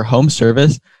 but for home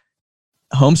service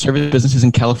businesses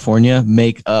in California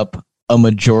make up a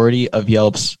majority of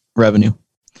Yelp's revenue.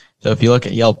 So if you look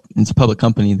at Yelp, it's a public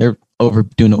company. They're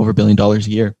doing over $1 billion a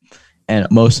year, and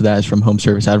most of that is from home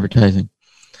service advertising.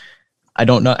 I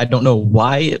don't know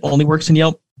why it only works in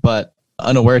Yelp, but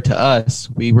unaware to us,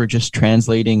 we were just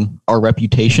translating our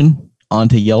reputation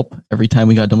onto Yelp every time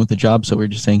we got done with the job. So we're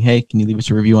just saying, hey, can you leave us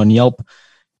a review on Yelp?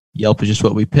 Yelp is just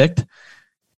what we picked,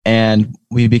 and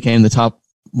we became the top.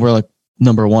 We're like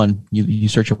number one. You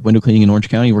search up window cleaning in Orange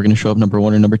County, we're going to show up number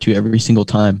one or number two every single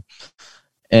time.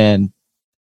 And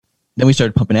then we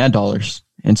started pumping ad dollars.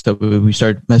 And so we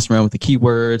started messing around with the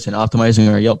keywords and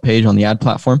optimizing our Yelp page on the ad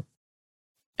platform.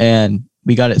 And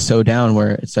we got it so down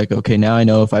where it's like, okay, now I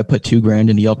know if I put $2,000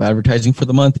 into Yelp advertising for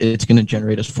the month, it's going to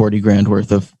generate us $40,000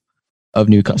 worth of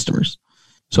new customers.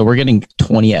 So we're getting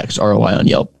 20x ROI on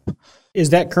Yelp.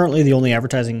 Is that currently the only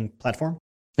advertising platform?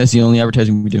 That's the only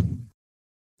advertising we do.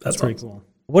 That's pretty cool.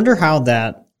 I wonder how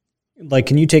that, like,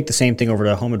 can you take the same thing over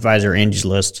to HomeAdvisor, Angie's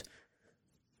List,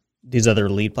 these other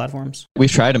lead platforms?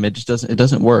 We've tried them. It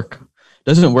doesn't work. It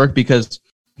doesn't work because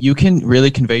you can really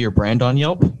convey your brand on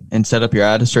Yelp and set up your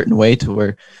ad a certain way to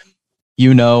where,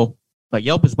 like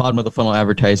Yelp is bottom of the funnel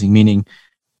advertising, meaning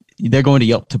they're going to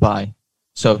Yelp to buy.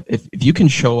 So if you can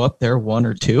show up there one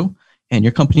or two and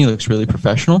your company looks really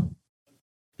professional,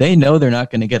 they know they're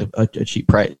not going to get a cheap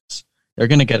price. They're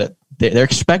going to get they're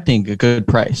expecting a good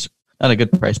price, not a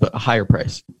good price, but a higher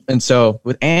price. And so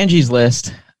with Angie's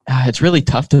List, it's really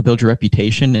tough to build your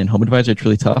reputation, and HomeAdvisor, it's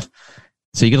really tough.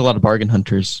 So you get a lot of bargain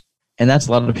hunters. And that's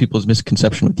a lot of people's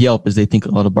misconception with Yelp is they think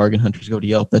a lot of bargain hunters go to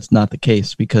Yelp. That's not the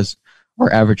case because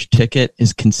our average ticket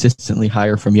is consistently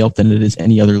higher from Yelp than it is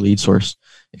any other lead source,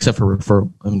 except for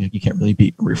referral. I mean, you can't really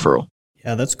beat referral.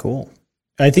 Yeah, that's cool.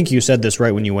 I think you said this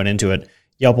right when you went into it.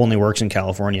 Yelp only works in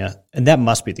California, and that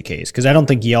must be the case because I don't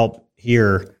think Yelp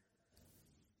here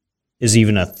is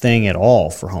even a thing at all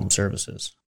for home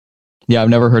services. Yeah, I've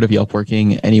never heard of Yelp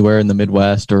working anywhere in the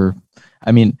Midwest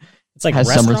it's like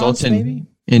has some results in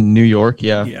New York.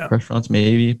 Yeah, restaurants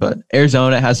maybe, but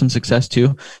Arizona has some success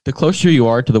too. The closer you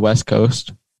are to the West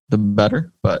Coast, the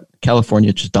better, but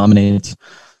California just dominates.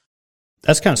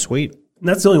 That's kind of sweet. And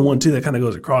that's the only one too that kind of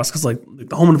goes across because like the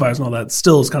HomeAdvisor and all that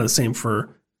still is kind of the same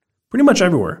for pretty much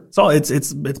everywhere.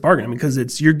 It's bargaining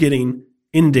because you're getting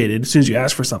inundated as soon as you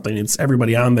ask for something. It's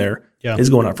everybody on there is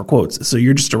going out for quotes, so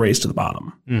you're just a race to the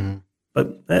bottom. Mm-hmm.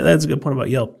 But that's a good point about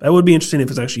Yelp. That would be interesting if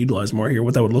it's actually utilized more here,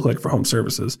 what that would look like for home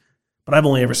services. But I've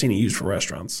only ever seen it used for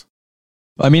restaurants.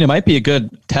 I mean, it might be a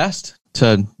good test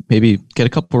to maybe get a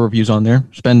couple reviews on there,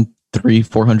 spend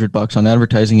 $300-400 on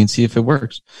advertising and see if it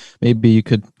works. Maybe you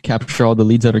could capture all the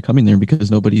leads that are coming there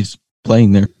because nobody's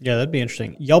playing there. Yeah, that'd be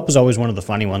interesting. Yelp is always one of the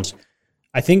funny ones.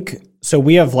 I think, so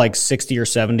we have like 60 or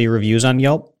 70 reviews on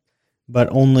Yelp, but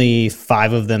only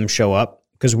 5 of them show up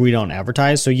because we don't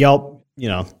advertise. So Yelp,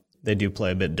 they do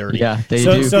play a bit dirty. Yeah, they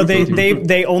do. So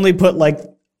they only put like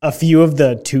a few of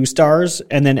the 2 stars,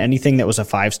 and then anything that was a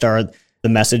 5-star, the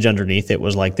message underneath it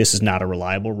was like, "This is not a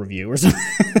reliable review" or something.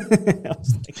 I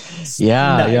was like,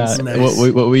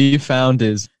 nice. What we found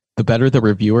is the better the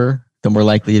reviewer, the more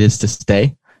likely it is to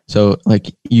stay. So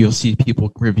like you'll see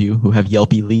people review who have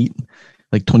Yelp Elite,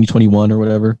 like 2021 or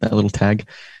whatever, that little tag.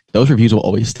 Those reviews will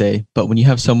always stay. But when you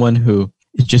have someone who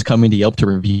is just coming to Yelp to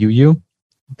review you,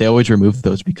 they always remove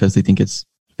those because they think it's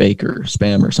fake or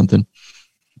spam or something,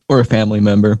 or a family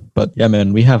member. But yeah,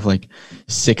 man, we have like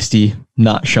 60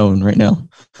 not shown right now,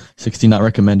 60 not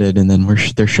recommended, and then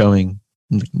they're showing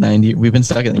like 90. We've been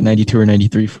stuck at like 92 or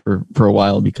 93 for a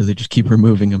while because they just keep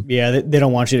removing them. Yeah, they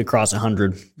don't want you to cross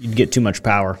 100. You'd get too much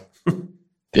power.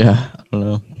 Yeah, I don't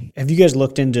know. Have you guys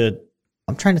looked into?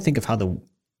 I'm trying to think of how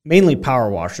mainly power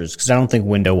washers, because I don't think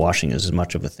window washing is as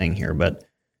much of a thing here, but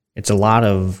it's a lot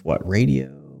of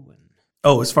radio.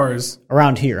 As far as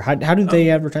around here, how do they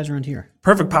advertise around here?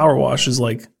 Perfect Power Wash is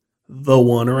like the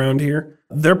one around here.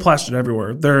 They're plastered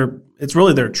everywhere. It's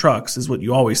really their trucks is what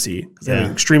you always see because they have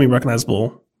an extremely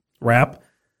recognizable wrap.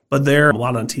 But they're a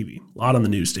lot on TV, a lot on the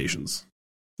news stations.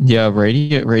 Yeah,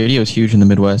 radio is huge in the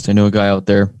Midwest. I know a guy out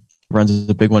there runs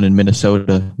a big one in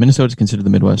Minnesota. Minnesota's considered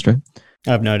the Midwest, right?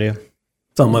 I have no idea.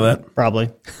 Something like that. Probably.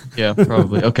 Yeah,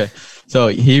 probably. Okay. So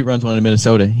he runs one in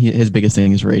Minnesota. His biggest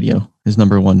thing is radio. His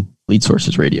number one lead source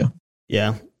is radio.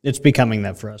 Yeah, it's becoming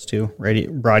that for us too.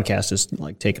 Radio broadcast is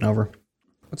like taking over.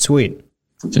 That's sweet.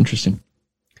 It's interesting.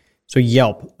 So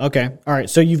Yelp. Okay. All right.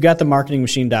 So you've got the marketing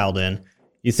machine dialed in.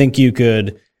 You think you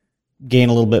could gain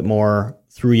a little bit more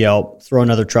through Yelp, throw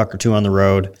another truck or 2 on the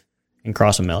road, and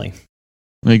cross $1 million.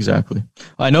 Exactly.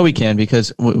 I know we can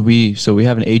because we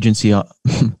have an agency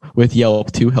with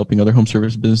Yelp too, helping other home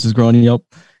service businesses grow on Yelp.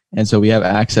 And so we have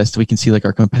access to, we can see like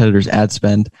our competitors' ad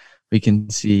spend. We can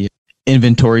see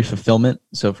inventory fulfillment.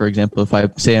 So for example, if I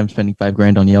say I'm spending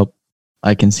 $5,000 on Yelp,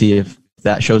 I can see if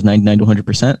that shows 99 to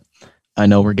 100%. I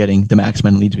know we're getting the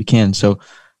maximum leads we can. So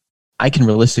I can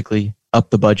realistically up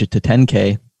the budget to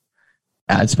 10K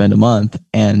ad spend a month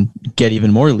and get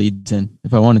even more leads in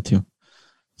if I wanted to.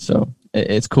 So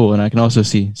it's cool. And I can also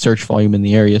see search volume in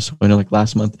the area. So I know like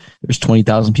last month, there's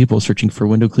 20,000 people searching for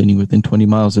window cleaning within 20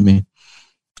 miles of me,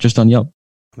 just on Yelp.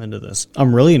 I'm into this.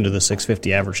 I'm really into the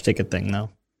 $650 average ticket thing though.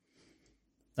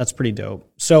 That's pretty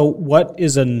dope. So what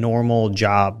is a normal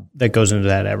job that goes into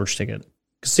that average ticket?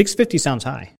 Because $650 sounds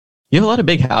high. You have a lot of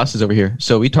big houses over here.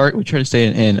 So we try to stay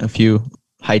in a few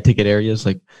high ticket areas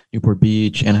like Newport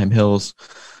Beach, Anaheim Hills,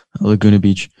 Laguna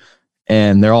Beach.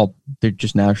 And they're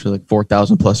just naturally like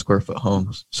 4,000 plus square foot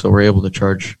homes. So we're able to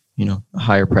charge, a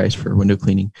higher price for window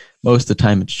cleaning. Most of the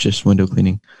time it's just window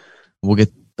cleaning. We'll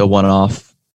get the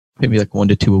one-off, maybe like 1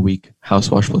 to 2 a week,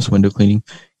 house wash plus window cleaning.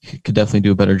 You could definitely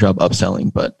do a better job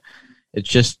upselling, but it's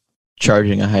just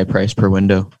charging a high price per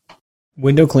window.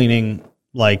 Window cleaning,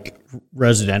 like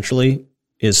residentially,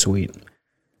 is sweet.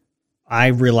 I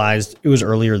realized it was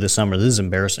earlier this summer. This is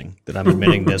embarrassing that I'm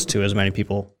admitting this to as many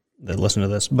people that listen to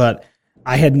this, but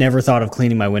I had never thought of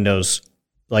cleaning my windows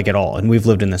like at all. And we've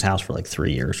lived in this house for like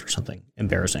 3 years or something.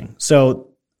 Embarrassing. So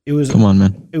it was, come on,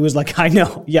 man. It was like, I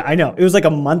know. Yeah, I know. It was like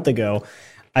a month ago.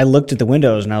 I looked at the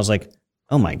windows and I was like,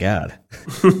 oh my God,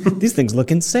 these things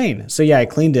look insane. So yeah, I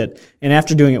cleaned it. And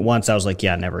after doing it once, I was like,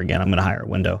 yeah, never again. I'm going to hire a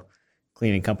window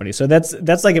cleaning company. So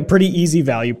that's like a pretty easy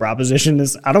value proposition.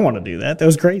 I don't want to do that. That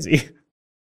was crazy.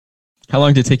 How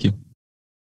long did it take you?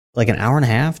 Like an hour and a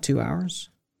half, 2 hours.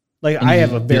 Like I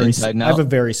have a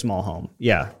very small home.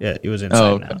 Yeah, it was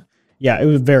inside now. Yeah, it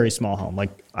was a very small home.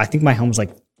 Like I think my home's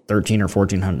like 13 or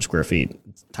 1,400 square feet.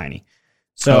 It's tiny.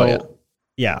 So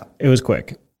yeah, it was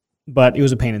quick, but it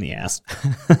was a pain in the ass.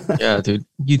 Yeah, dude.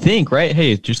 You think, right?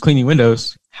 Hey, just cleaning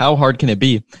windows. How hard can it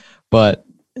be? But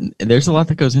there's a lot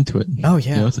that goes into it. Oh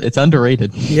yeah, it's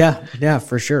underrated. Yeah,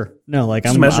 for sure. No, like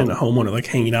I'm imagining a homeowner like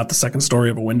hanging out the second story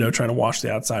of a window trying to wash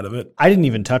the outside of it. I didn't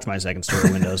even touch my second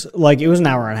story windows. Like it was an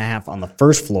hour and a half on the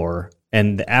first floor,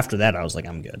 and after that, I was like,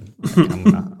 I'm good. Like, I'm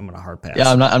gonna hard pass.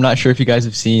 Yeah, I'm not sure if you guys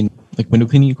have seen like window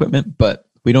cleaning equipment, but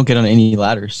we don't get on any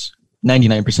ladders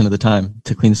 99% of the time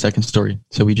to clean the second story.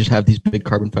 So we just have these big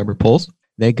carbon fiber poles.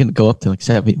 They can go up to like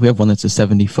 70. We have one that's a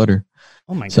 70 footer.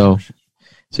 Oh my gosh.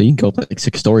 So you can go up like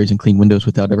 6 stories and clean windows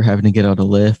without ever having to get out a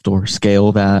lift or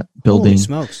scale that building. Holy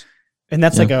smokes. And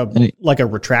that's like a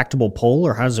retractable pole,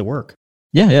 or how does it work?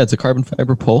 Yeah, it's a carbon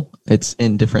fiber pole. It's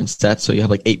in different sets, so you have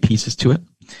like 8 pieces to it.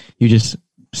 You just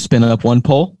spin up one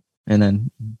pole and then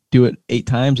do it 8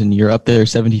 times and you're up there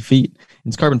 70 feet.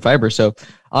 It's carbon fiber, so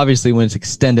obviously when it's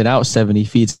extended out 70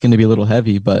 feet, it's going to be a little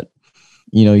heavy, but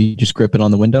you just grip it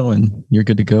on the window and you're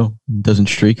good to go. It doesn't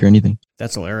streak or anything.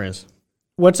 That's hilarious.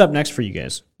 What's up next for you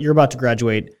guys? You're about to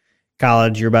graduate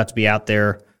college. You're about to be out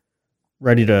there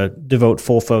ready to devote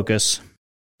full focus.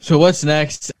 So what's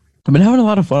next? I've been having a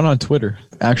lot of fun on Twitter.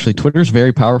 Actually, Twitter's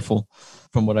very powerful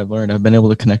from what I've learned. I've been able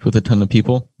to connect with a ton of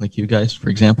people, like you guys, for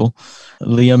example.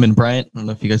 Liam and Bryant. I don't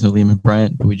know if you guys know Liam and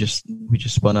Bryant, but we just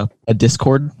spun up a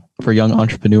Discord for young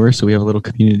entrepreneurs. So we have a little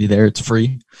community there. It's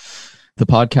free. The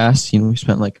podcast, we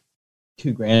spent like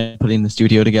 $2,000 putting the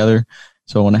studio together.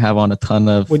 So I want to have on a ton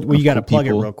of. Well, you got to plug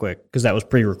it real quick because that was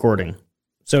pre-recording.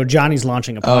 So Johnny's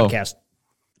launching a podcast.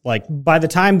 Like by the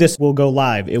time this will go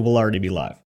live, it will already be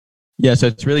live. Yeah, so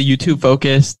it's really YouTube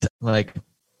focused, like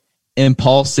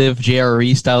impulsive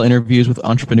JRE style interviews with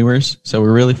entrepreneurs. So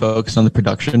we're really focused on the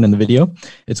production and the video.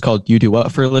 It's called You Do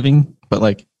What for a Living, but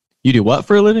like you do what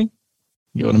for a living?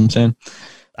 You know what I'm saying?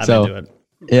 I'm into it.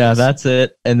 Yeah, that's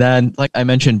it. And then, like I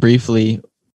mentioned briefly,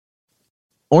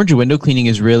 Orange window cleaning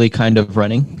is really kind of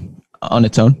running on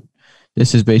its own.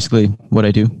 This is basically what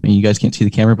I do. And you guys can't see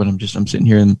the camera, but I'm sitting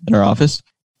here in our office.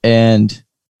 And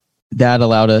that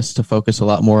allowed us to focus a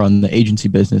lot more on the agency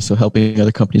business. So helping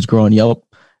other companies grow on Yelp.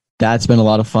 That's been a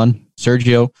lot of fun.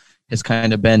 Sergio has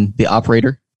kind of been the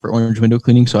operator for Orange window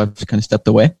cleaning. So I've kind of stepped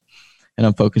away and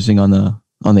I'm focusing on the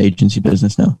agency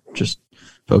business now. Just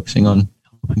focusing on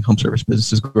helping home service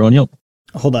businesses grow on Yelp.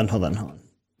 Hold on.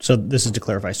 So this is to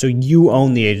clarify. So you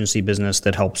own the agency business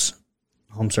that helps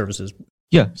home services.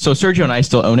 Yeah. So Sergio and I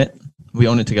still own it. We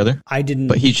own it together.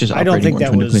 But he's just operating Orange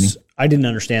window cleaning. I didn't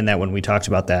understand that when we talked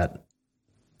about that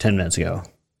 10 minutes ago.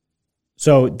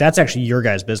 So that's actually your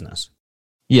guys' business.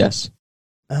 Yes.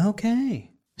 Okay.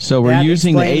 So we're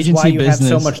using the agency business. Why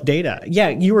you have so much data. Yeah,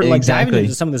 you were like diving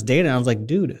into some of this data, and I was like,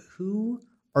 dude, who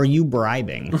are you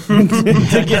bribing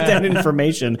to get that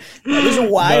information? That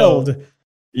is wild. No.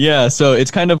 Yeah, so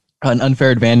it's kind of an unfair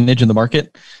advantage in the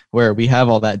market where we have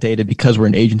all that data because we're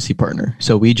an agency partner.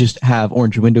 So we just have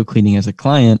Orange Window Cleaning as a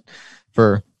client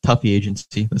for Tuffy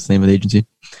Agency. That's the name of the agency.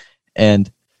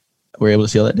 And we're able to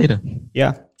see all that data.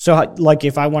 Yeah. So, like,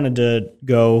 if I wanted to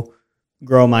go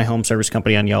grow my home service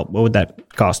company on Yelp, what would that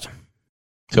cost?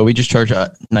 So we just charge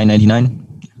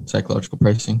 $9.99 psychological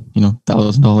pricing.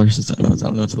 $1,000. I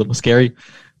don't know, it's a little scary,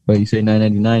 but you say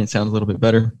 $9.99, it sounds a little bit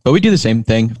better. But we do the same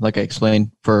thing, like I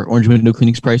explained for Orange Window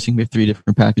Cleaning's pricing. We have 3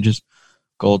 different packages: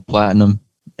 Gold, Platinum,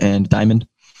 and Diamond.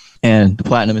 And the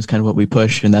Platinum is kind of what we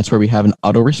push, and that's where we have an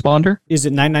autoresponder. Is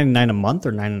it $9.99 a month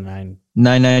or $9.99?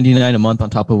 $9.99 a month on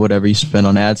top of whatever you spend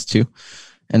on ads too.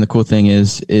 And the cool thing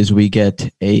is we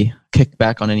get a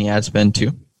kickback on any ad spend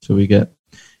too. So we get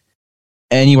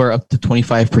anywhere up to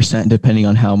 25% depending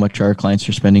on how much our clients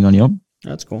are spending on Yelp.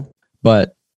 That's cool.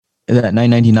 But that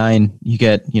 $9.99, you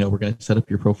get, we're going to set up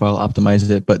your profile, optimize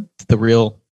it, but the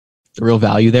real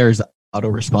value there is the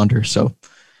autoresponder. So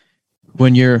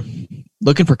when you're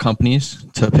looking for companies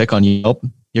to pick on Yelp,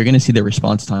 you're going to see the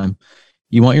response time.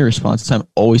 You want your response time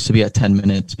always to be at 10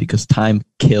 minutes because time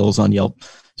kills on Yelp.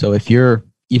 So if you're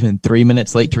even 3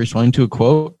 minutes late to responding to a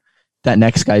quote, that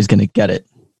next guy is going to get it.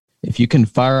 If you can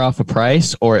fire off a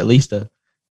price or at least a,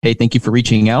 hey, thank you for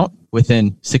reaching out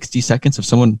within 60 seconds of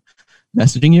someone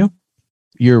messaging you,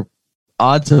 your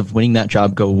odds of winning that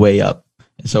job go way up.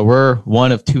 And so we're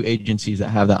one of 2 agencies that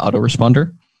have that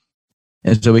autoresponder.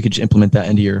 And so we could just implement that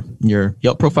into your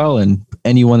Yelp profile, and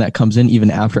anyone that comes in even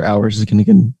after hours is going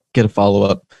to get a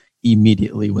follow-up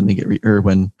immediately when they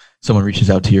when someone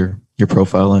reaches out to your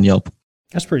profile on Yelp.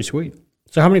 That's pretty sweet.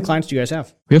 So how many clients do you guys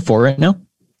have? We have 4 right now.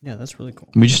 Yeah, that's really cool.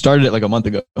 We just started it like a month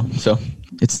ago, so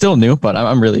it's still new, but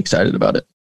I'm really excited about it.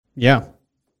 Yeah.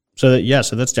 So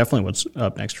that's definitely what's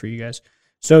up next for you guys.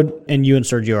 So, and you and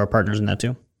Sergio are partners in that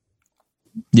too?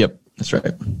 Yep, that's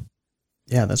right.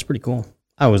 Yeah, that's pretty cool.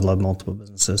 I always love multiple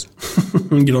businesses.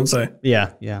 You don't say.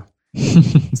 Yeah.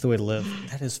 It's the way to live.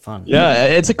 That is fun. Yeah,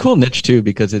 it's a cool niche too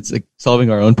because it's like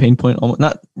solving our own pain point,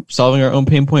 not solving our own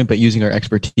pain point, but using our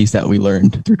expertise that we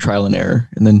learned through trial and error.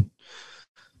 And then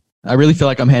I really feel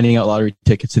like I'm handing out lottery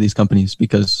tickets to these companies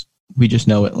because we just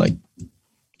know it like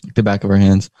the back of our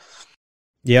hands.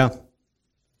 Yeah,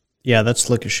 that's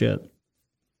slick as shit.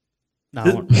 No,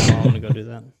 I want to go do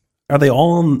that. Are they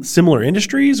all in similar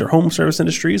industries or home service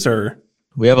industries or?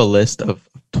 We have a list of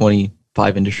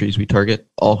 25 industries we target,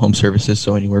 all home services.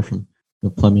 So anywhere from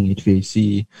plumbing,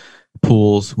 HVAC,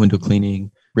 pools, window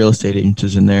cleaning, real estate agents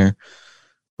is in there.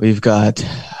 We've got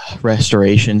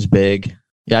restorations, big.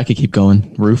 Yeah, I could keep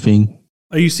going. Roofing.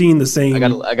 Are you seeing the same? I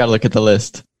gotta look at the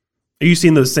list. Are you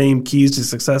seeing those same keys to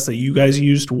success that you guys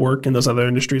use to work in those other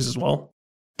industries as well?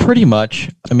 Pretty much.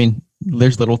 I mean,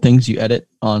 there's little things you edit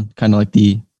on, kind of like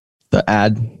the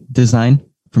ad design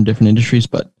from different industries,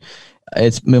 but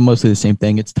it's mostly the same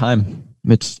thing. It's time.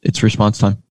 It's response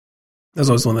time. That's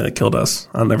always the one that killed us.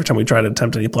 Every time we tried to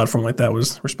attempt any platform like that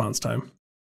was response time.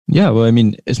 Yeah, well, I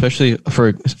mean, especially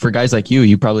for guys like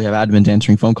you probably have admins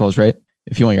answering phone calls, right?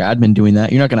 If you want your admin doing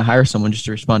that, you're not going to hire someone just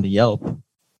to respond to Yelp.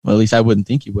 Well, at least I wouldn't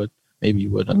think you would. Maybe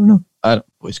you would. I don't know.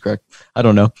 Voice correct. I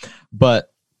don't know.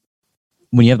 But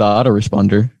when you have the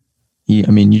autoresponder, you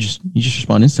just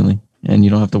respond instantly, and you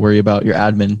don't have to worry about your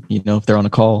admin. If they're on a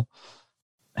call,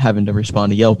 having to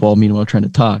respond to Yelp while meanwhile trying to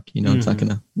talk. It's not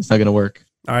gonna work.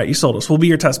 All right, you sold us. We'll be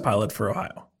your test pilot for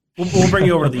Ohio. We'll bring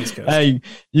you over to the East Coast. Hey,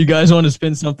 you guys want to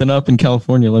spin something up in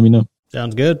California? Let me know.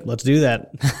 Sounds good. Let's do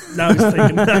that. Now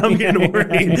I'm getting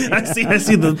worried. I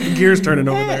see the gears turning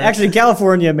over there. Actually,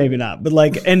 California, maybe not, but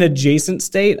like an adjacent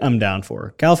state, I'm down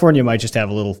for. California might just have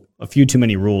a few too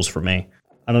many rules for me.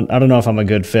 I don't know if I'm a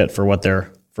good fit for what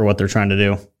they're trying to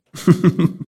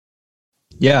do.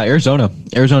 Yeah, Arizona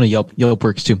Yelp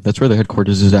works too. That's where the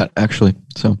headquarters is at, actually.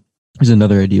 So here's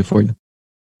another idea for you.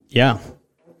 Yeah,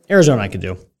 Arizona I could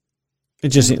do. It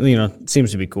just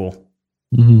seems to be cool.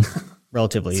 Mm-hmm.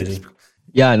 Relatively easy.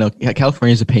 Yeah, I know. Yeah,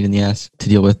 California is a pain in the ass to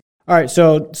deal with. All right,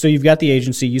 so you've got the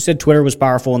agency. You said Twitter was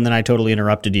powerful, and then I totally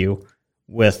interrupted you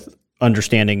with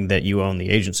understanding that you own the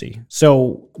agency.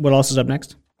 So what else is up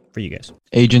next for you guys?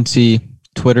 Agency,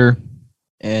 Twitter,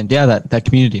 and yeah, that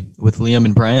community with Liam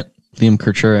and Bryant. Liam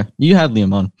Kurchura. You had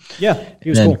Liam on. Yeah, he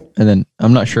was cool. And then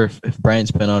I'm not sure if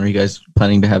Bryant's been on. Are you guys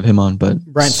planning to have him on? But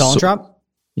Bryant Solentrop?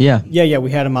 Yeah. Yeah,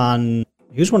 we had him on.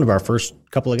 He was one of our first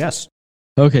couple of guests.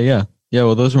 Okay, yeah. Yeah,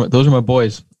 well, those are my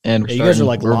boys. And you guys are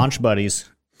like launch buddies.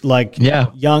 Like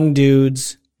young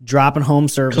dudes dropping home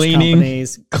service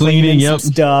companies, cleaning yep.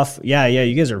 stuff. Yeah,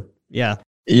 you guys are, yeah.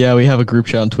 Yeah, we have a group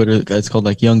chat on Twitter. It's called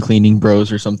like Young Cleaning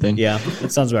Bros or something. Yeah,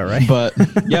 that sounds about right. But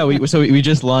yeah, we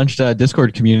just launched a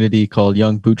Discord community called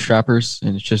Young Bootstrappers,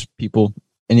 and it's just people,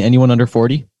 anyone under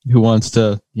 40 who wants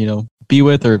to, be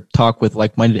with or talk with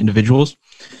like-minded individuals.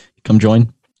 Come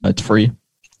join. It's free.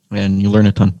 and you learn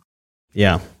a ton.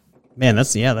 Yeah. Man,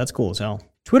 that's cool as hell.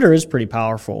 Twitter is pretty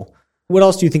powerful. What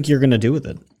else do you think you're going to do with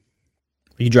it?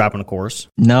 Are you dropping a course?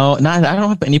 No, I don't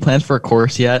have any plans for a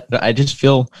course yet. I just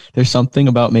feel there's something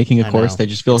about making a course that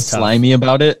just feels slimy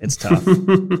about it. It's tough.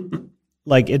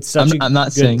 Like, it's such I'm not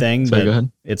good saying, thing, sorry, but go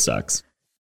ahead. it sucks.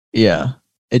 Yeah.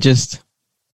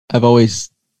 I've always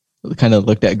kind of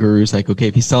looked at gurus like, okay,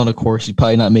 if he's selling a course, he's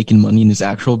probably not making money in his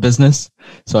actual business.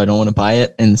 So I don't want to buy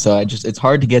it. And so it's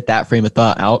hard to get that frame of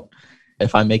thought out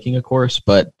if I'm making a course.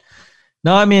 But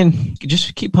no, I mean,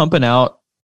 just keep pumping out,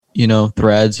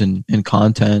 threads and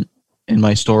content in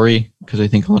my story, because I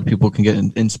think a lot of people can get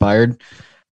inspired.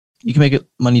 You can make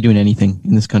money doing anything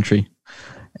in this country.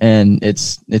 And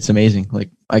it's amazing. Like,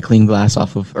 I clean dirt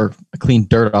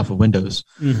off of windows.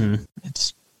 Mm-hmm.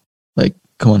 It's like,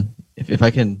 come on. If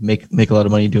I can make a lot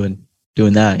of money doing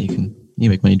that, you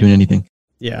make money doing anything.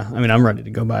 Yeah. I mean, I'm ready to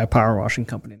go buy a power washing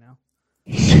company now.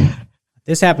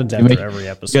 This happens after every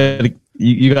episode.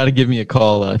 You got to give me a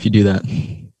call if you do that.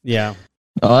 Yeah.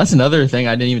 Oh, that's another thing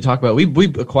I didn't even talk about. We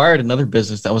acquired another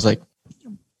business that was like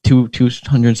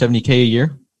 $270K a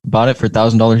year. Bought it for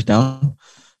 $1,000 down.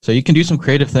 So you can do some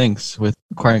creative things with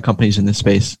acquiring companies in this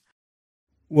space.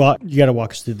 Well, you got to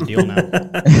walk us through the deal now.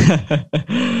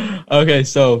 Okay,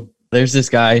 so there's this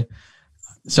guy.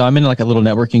 So I'm in like a little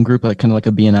networking group, like kind of like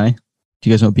a BNI. Do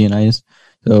you guys know what BNI is?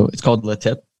 So it's called Le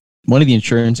Tip. One of the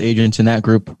insurance agents in that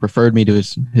group referred me to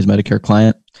his Medicare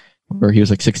client, where he was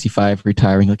like 65,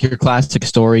 retiring. Like, your classic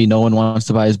story. No one wants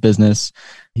to buy his business.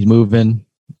 He's moving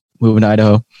to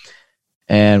Idaho.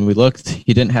 And we looked,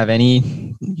 he didn't have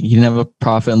a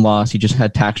profit and loss. He just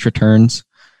had tax returns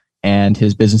and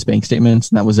his business bank statements,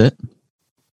 and that was it.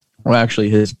 Well, actually,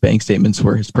 his bank statements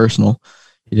were his personal.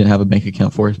 He didn't have a bank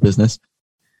account for his business.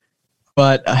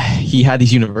 But he had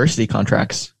these university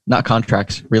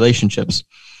relationships.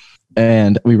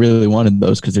 And we really wanted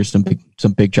those because there's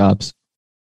some big jobs.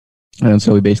 And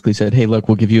so we basically said, hey, look,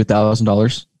 we'll give you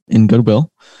 $1,000 in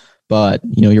goodwill, but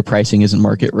your pricing isn't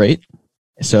market rate.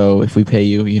 So if we pay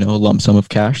you, a lump sum of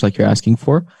cash like you're asking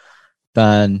for,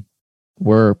 then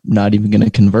we're not even going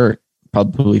to convert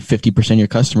probably 50% of your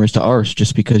customers to ours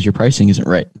just because your pricing isn't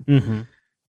right. Mm-hmm.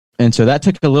 And so that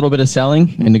took a little bit of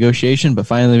selling and negotiation, but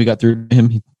finally we got through to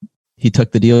him. He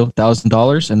took the deal,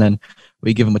 $1,000, and then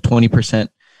we give him a 20%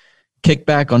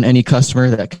 kickback on any customer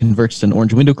that converts to an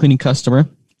Orange window cleaning customer.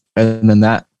 And then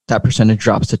that percentage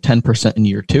drops to 10% in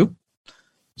year 2.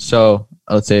 So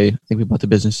let's say, I think we bought the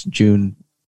business June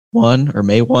 1 or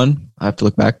May 1. I have to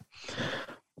look back.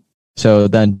 So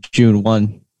then June 1,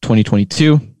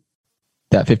 2022,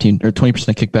 that 15 or 20%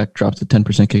 kickback drops to 10%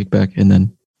 kickback. And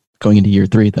then going into year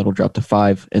 3, that'll drop to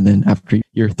 5. And then after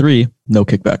year 3, no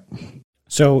kickback.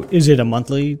 So is it a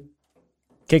monthly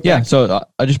kickback? Yeah. So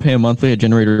I just pay him monthly. I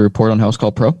generate a report on House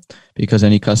Call Pro, because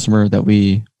any customer that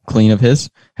we clean of his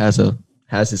has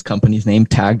his company's name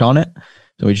tagged on it.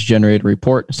 So we just generate a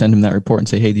report, send him that report and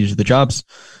say, hey, these are the jobs.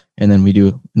 And then we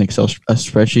do an Excel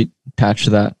spreadsheet attached to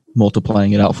that,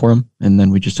 multiplying it out for him. And then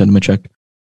we just send him a check.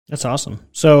 That's awesome.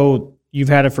 So you've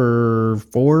had it for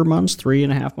 4 months,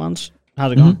 3.5 months.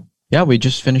 How's it going? Mm-hmm. Yeah, we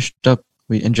just finished up.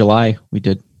 In July, we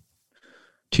did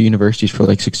 2 universities for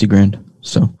like $60,000.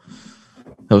 So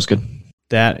that was good.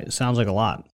 That sounds like a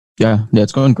lot. Yeah,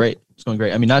 it's going great. It's going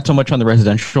great. I mean, not so much on the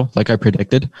residential, like I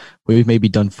predicted. We've maybe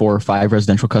done 4 or 5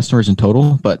 residential customers in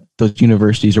total, but those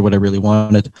universities are what I really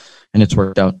wanted, and it's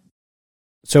worked out.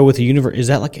 So with the is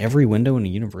that like every window in a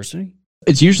university?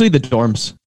 It's usually the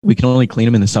dorms. We can only clean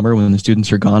them in the summer when the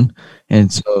students are gone.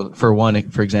 And so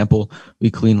for example,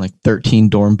 we clean like 13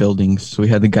 dorm buildings. So we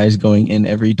had the guys going in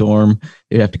every dorm.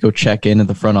 They'd have to go check in at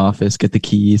the front office, get the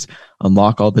keys,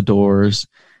 unlock all the doors.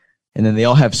 And then they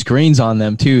all have screens on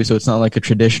them too. So it's not like a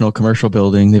traditional commercial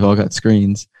building. They've all got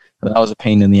screens. So that was a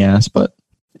pain in the ass, but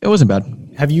it wasn't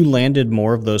bad. Have you landed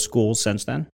more of those schools since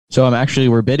then? So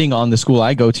we're bidding on the school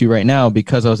I go to right now,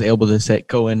 because I was able to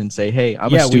go in and say, hey, I'm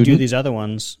a student. Yeah, we do these other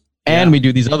ones. And we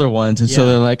do these other ones. And so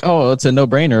they're like, oh, it's a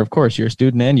no-brainer. Of course, you're a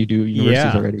student and you do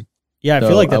universities already. Yeah, I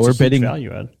feel like that's a huge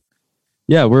value add.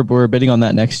 Yeah, we're bidding on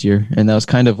that next year. And that was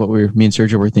kind of what me and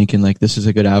Sergio were thinking, like, this is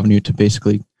a good avenue to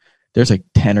basically, there's like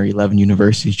 10 or 11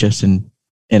 universities just in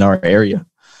our area.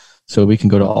 So we can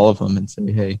go to all of them and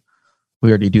say, hey, we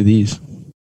already do these.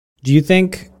 Do you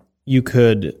think you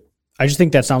could, I just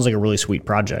think that sounds like a really sweet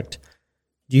project.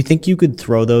 Do you think you could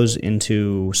throw those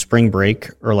into spring break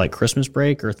or like Christmas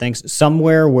break or things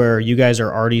somewhere where you guys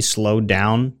are already slowed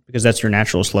down because that's your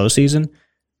natural slow season,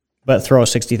 but throw a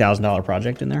 $60,000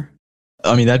 project in there?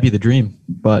 I mean, that'd be the dream,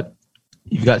 but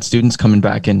you've got students coming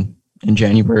back in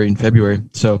January and February.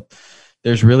 So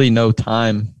there's really no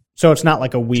time. So it's not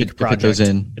like a week to project. fit those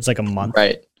in. It's like a month.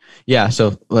 Right. Yeah.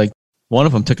 So like one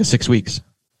of them took us 6 weeks.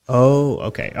 Oh,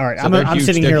 okay. All right. So I'm they're huge.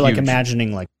 sitting They're here like huge.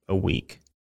 imagining like a week.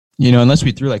 Unless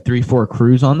we threw like 3-4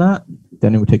 crews on that,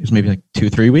 then it would take us maybe like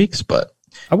 2-3 weeks. But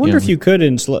I wonder if you could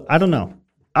I don't know.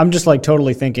 I'm just like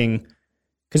totally thinking,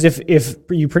 because if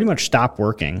you pretty much stop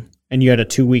working and you had a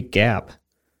 2-week gap,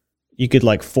 you could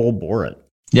like full bore it.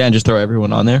 yeah, and just throw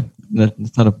everyone on there.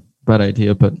 That's not a bad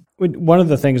idea, but One of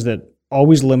the things that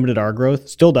always limited our growth,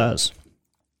 still does,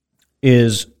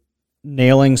 is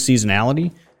nailing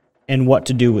seasonality and what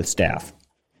to do with staff.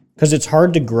 Because it's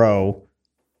hard to grow.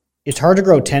 It's hard to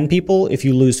grow 10 people if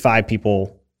you lose 5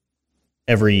 people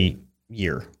every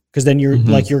year. Because then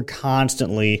you're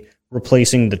constantly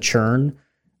replacing the churn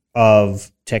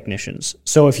of technicians.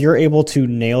 So if you're able to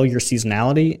nail your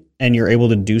seasonality and you're able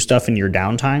to do stuff in your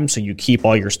downtime, so you keep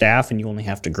all your staff and you only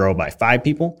have to grow by 5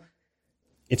 people,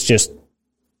 it's just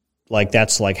like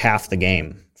that's like half the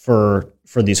game for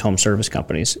these home service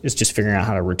companies. Is just figuring out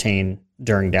how to retain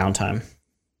during downtime.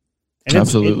 And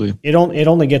absolutely, it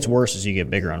only gets worse as you get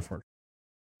bigger, unfortunately.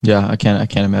 yeah, I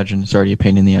can't imagine. It's already a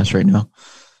pain in the ass right now.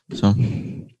 So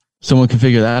someone can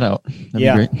figure that out. That'd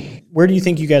be great. Where do you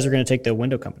think you guys are going to take the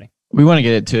window company? We want to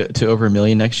get it to over $1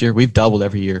 million next year. We've doubled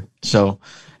every year. So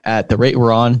at the rate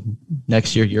we're on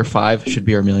next year, year 5 should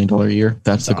be our $1 million year.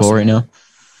 That's the goal right now.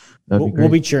 We'll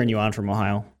be cheering you on from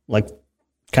Ohio, like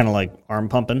kind of like arm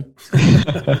pumping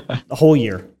the whole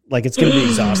year. Like it's going to be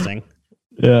exhausting.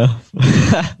 Yeah.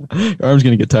 Your arm's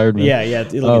going to get tired, man. Yeah,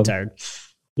 it'll get tired.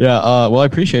 Yeah. Well, I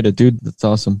appreciate it, dude. That's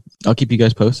awesome. I'll keep you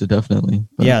guys posted, definitely.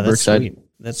 But Yeah, we're that's excited. sweet.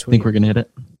 That's I sweet. think we're going to hit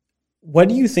it. What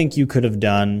do you think you could have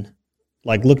done,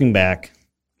 like looking back,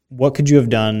 what could you have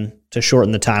done to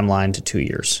shorten the timeline to 2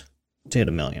 years to hit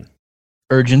 $1 million?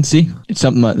 Urgency. It's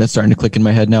something that's starting to click in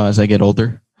my head now as I get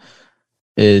older,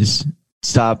 is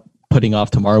stop putting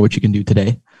off tomorrow what you can do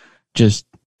today. Just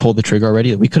pull the trigger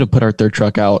already. We could have put our 3rd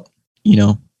truck out,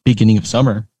 beginning of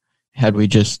summer, had we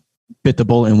just bit the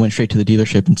bullet and went straight to the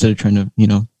dealership instead of trying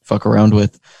to, fuck around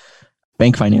with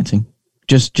bank financing.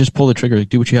 Just pull the trigger,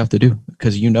 do what you have to do,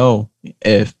 because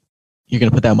if you're going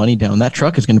to put that money down, that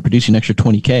truck is going to produce you an extra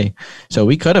 $20K. So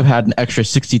we could have had an extra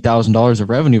 $60,000 of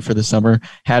revenue for the summer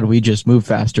had we just moved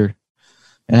faster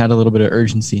and had a little bit of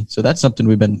urgency. So that's something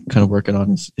we've been kind of working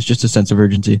on. It's just a sense of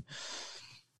urgency.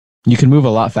 You can move a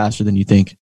lot faster than you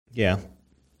think. Yeah.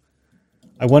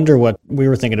 I wonder what we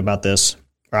were thinking about this,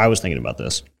 or I was thinking about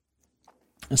this.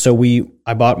 So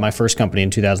I bought my first company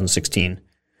in 2016,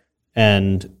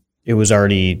 and it was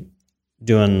already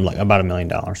doing like about $1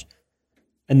 million.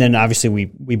 And then obviously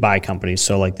we buy companies,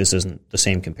 so like this isn't the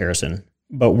same comparison.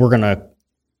 But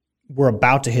we're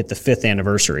about to hit the 5th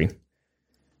anniversary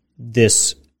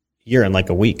this year in like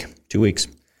a week, 2 weeks.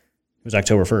 It was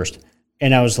October 1st.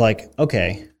 And I was like,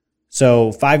 okay,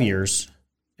 so 5 years,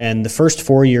 and the first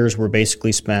 4 years were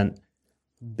basically spent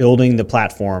building the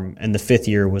platform, and the 5th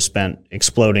year was spent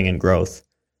exploding in growth.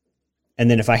 And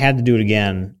then if I had to do it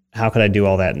again, how could I do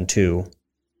all that in 2?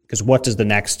 Because what does the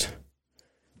next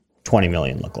 20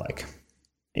 million look like?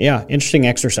 Yeah, interesting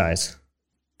exercise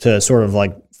to sort of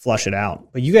like flush it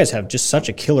out. But you guys have just such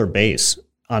a killer base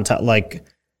on top, like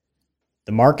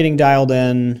the marketing dialed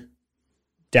in,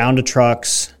 down to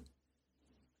trucks,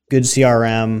 good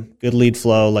CRM, good lead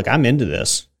flow. Like I'm into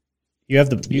this.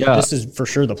 This is for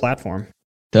sure the platform.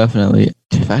 Definitely.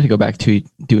 If I had to go back to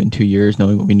do it in 2 years,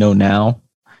 knowing what we know now,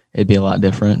 it'd be a lot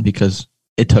different, because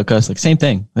it took us, like same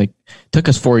thing, like it took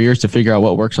us 4 years to figure out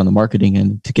what works on the marketing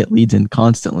and to get leads in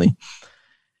constantly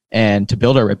and to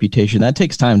build our reputation. That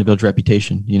takes time to build your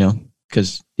reputation,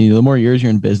 because the more years you're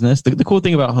in business, the cool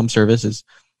thing about home service is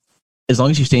as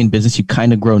long as you stay in business, you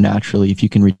kind of grow naturally if you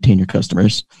can retain your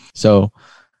customers. So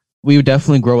we would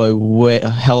definitely grow a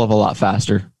hell of a lot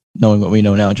faster knowing what we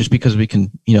know now, just because we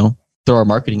can, throw our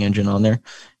marketing engine on there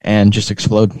and just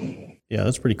explode. Yeah,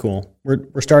 that's pretty cool.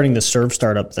 We're starting this Serve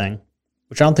Startup thing,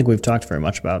 which I don't think we've talked very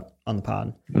much about on the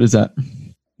pod. What is that?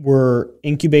 We're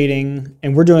incubating,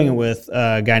 and we're doing it with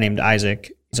a guy named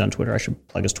Isaac. He's on Twitter. I should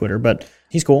plug his Twitter, but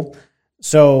he's cool.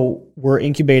 So we're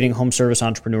incubating home service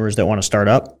entrepreneurs that want to start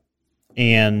up,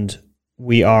 and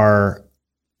we are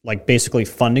like basically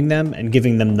funding them and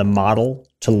giving them the model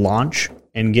to launch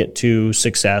and get to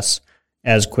success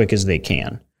as quick as they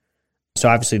can. So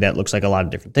obviously that looks like a lot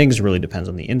of different things. It really depends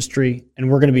on the industry.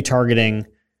 And we're going to be targeting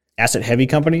asset-heavy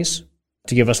companies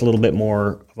to give us a little bit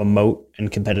more of a moat and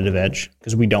competitive edge,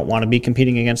 because we don't want to be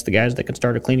competing against the guys that can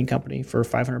start a cleaning company for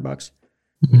 $500.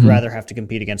 We'd rather have to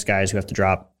compete against guys who have to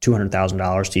drop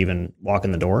 $200,000 to even walk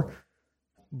in the door.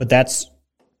 But that's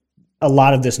a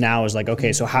lot of this now is like,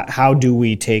 okay, so how do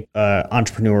we take an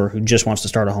entrepreneur who just wants to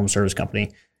start a home service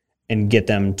company and get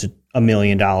them to $1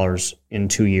 million in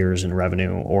 2 years in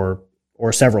revenue, or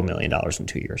several $1 million in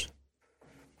 2 years.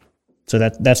 So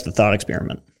that's the thought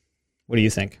experiment. What do you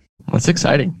think? That's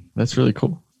exciting. That's really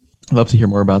cool. I'd love to hear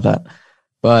more about that.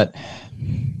 But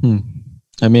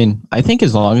I mean, I think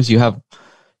as long as you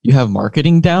have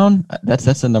marketing down, that's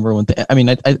the number one thing. I mean,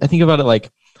 I think about it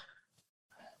like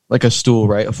a stool,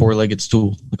 right? A 4-legged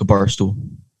stool, like a bar stool.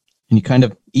 And you kind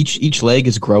of, each leg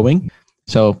is growing.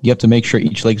 So you have to make sure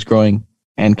each leg's growing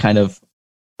and kind of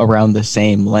around the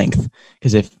same length.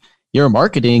 Because if your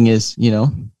marketing is,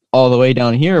 all the way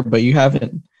down here, but you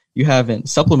haven't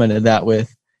supplemented that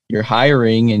with your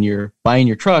hiring and you're buying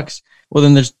your trucks, well,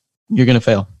 then you're going to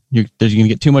fail. You're going to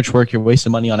get too much work. You're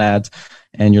wasting money on ads,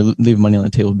 and you're leaving money on the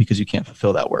table because you can't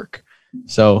fulfill that work.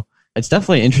 So it's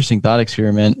definitely an interesting thought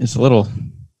experiment. It's a little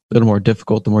more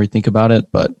difficult the more you think about it,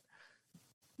 but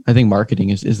I think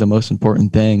marketing is the most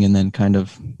important thing. And then kind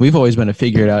of, we've always been to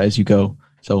figure it out as you go.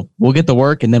 So we'll get the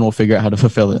work and then we'll figure out how to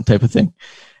fulfill it, type of thing.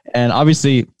 And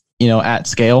obviously, at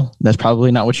scale, that's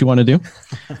probably not what you want to do.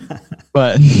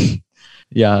 But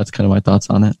yeah, that's kind of my thoughts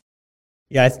on it.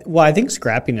 Yeah, I think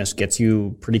scrappiness gets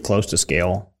you pretty close to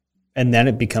scale. And then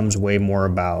it becomes way more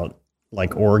about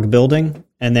like org building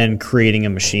and then creating a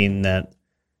machine that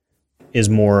is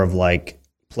more of like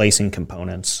placing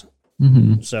components.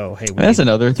 Mm-hmm. So, hey, that's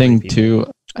another thing too.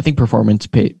 I think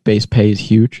performance-based pay is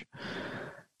huge.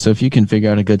 So if you can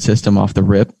figure out a good system off the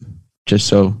rip, just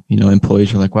so,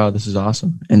 employees are like, wow, this is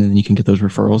awesome. And then you can get those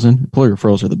referrals in. Employee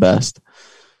referrals are the best.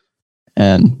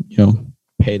 And,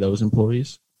 pay those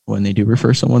employees when they do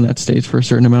refer someone that stays for a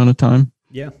certain amount of time.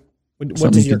 Yeah. What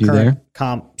does your current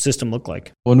comp system look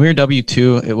like? When we were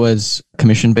W-2, it was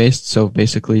commission-based. So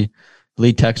basically,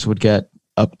 lead techs would get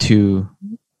up to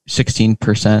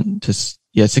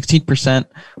 16%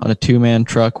 on a 2-man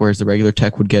truck, whereas the regular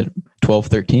tech would get 12,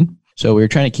 13. So we were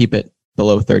trying to keep it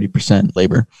below 30%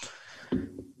 labor.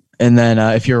 And then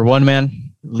if you're a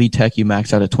 1-man lead tech, you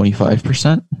max out at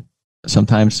 25%.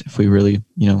 Sometimes if we really,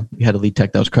 we had a lead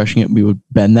tech that was crushing it, we would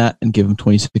bend that and give them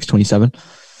 26, 27.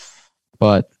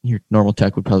 But your normal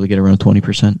tech would probably get around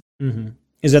 20%. Mm-hmm.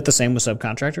 Is that the same with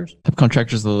subcontractors?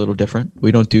 Subcontractors are a little different.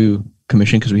 We don't do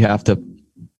commission because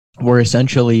we're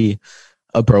essentially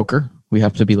a broker. We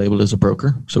have to be labeled as a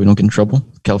broker so we don't get in trouble,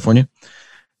 California.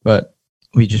 But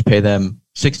we just pay them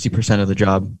 60% of the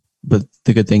job. But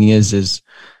the good thing is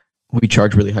we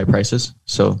charge really high prices.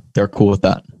 So they're cool with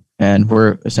that. And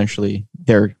we're essentially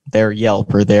their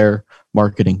Yelp or their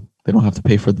marketing. They don't have to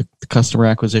pay for the customer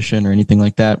acquisition or anything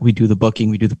like that. We do the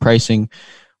booking, we do the pricing.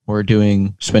 We're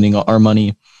spending our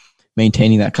money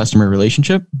maintaining that customer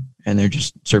relationship, and they're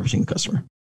just servicing the customer.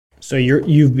 So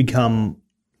you've become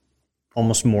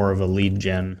almost more of a lead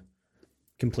gen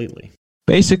completely.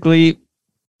 Basically,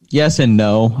 yes and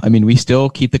no. I mean, we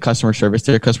still keep the customer service.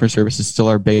 Their customer service is still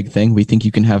our big thing. We think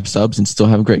you can have subs and still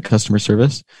have great customer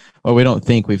service. Well, we don't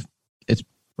think we're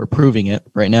proving it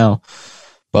right now.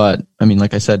 But I mean,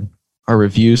 like I said, our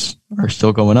reviews are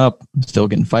still going up, still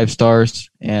getting 5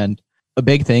 stars. And a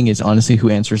big thing is honestly who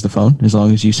answers the phone. As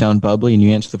long as you sound bubbly and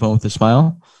you answer the phone with a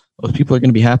smile, those people are going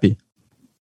to be happy.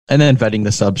 And then vetting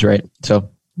the subs, right? So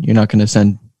I'm not going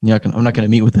to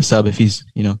meet with the sub if he's,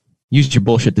 use your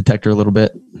bullshit detector a little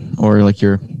bit, or like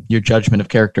your judgment of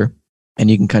character. And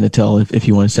you can kind of tell if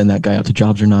you want to send that guy out to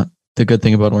jobs or not. The good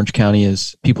thing about Orange County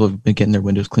is people have been getting their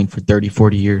windows cleaned for 30,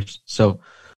 40 years. So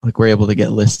like we're able to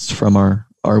get lists from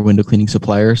our window cleaning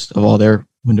suppliers of all their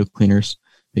window cleaners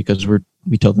because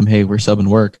we tell them, hey, we're subbing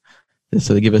work.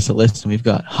 So they give us a list, and we've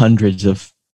got hundreds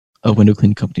of window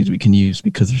cleaning companies we can use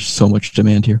because there's so much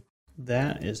demand here.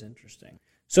 That is interesting.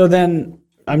 So then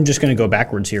I'm just going to go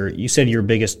backwards here. You said your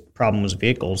biggest problem was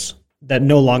vehicles. That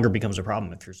no longer becomes a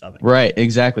problem if you're subbing. Right,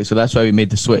 exactly. So that's why we made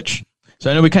the switch. So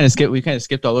I know we kind of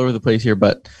skipped all over the place here,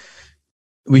 but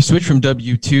we switched from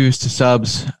W-2s to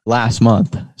subs last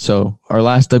month. So our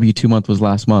last W-2 month was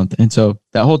last month. And so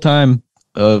that whole time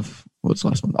of, what's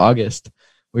last month? August,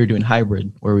 we were doing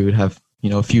hybrid where we would have,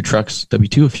 a few trucks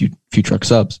W-2, a few truck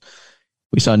subs.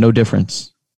 We saw no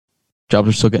difference. Jobs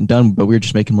were still getting done, but we were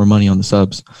just making more money on the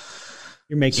subs.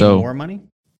 You're making more money?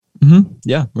 Mm-hmm,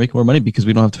 yeah, we're making more money because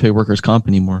we don't have to pay workers' comp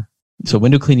anymore. So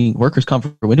workers' comp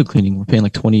for window cleaning, we're paying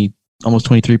like almost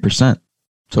 23%.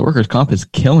 So workers' comp is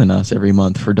killing us every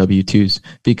month for W-2s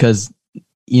because,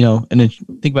 and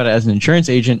think about it as an insurance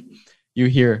agent, you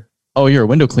hear, oh, you're a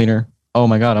window cleaner. Oh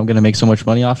my God, I'm going to make so much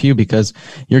money off you because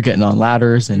you're getting on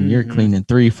ladders and you're cleaning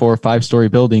 3, 4, 5-story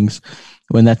buildings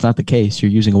when that's not the case.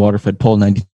 You're using a water-fed pole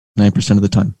 99% of the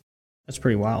time. That's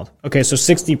pretty wild. Okay, so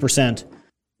 60%,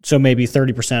 so maybe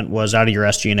 30% was out of your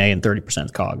SG&A and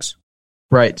 30% COGS.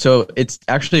 Right. So it's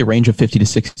actually a range of 50 to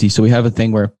 60. So we have a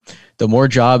thing where the more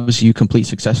jobs you complete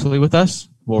successfully with us,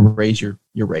 we'll raise your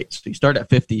rate. So you start at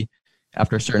 50.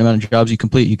 After a certain amount of jobs you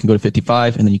complete, you can go to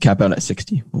 55, and then you cap out at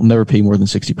 60. We'll never pay more than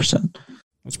 60%.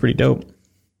 That's pretty dope.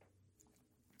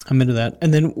 I'm into that.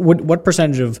 And then what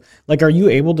percentage of, like, are you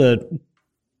able to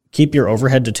keep your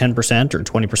overhead to 10% or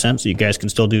 20% so you guys can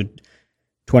still do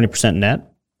 20%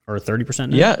 net or 30%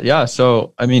 net? Yeah.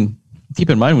 So, I mean, keep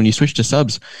in mind when you switch to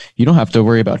subs, you don't have to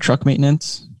worry about truck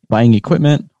maintenance, buying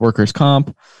equipment, workers'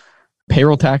 comp,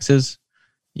 payroll taxes.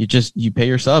 You pay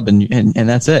your sub and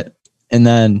that's it. And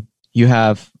then we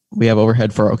have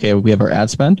overhead for, we have our ad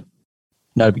spend.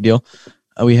 Not a big deal.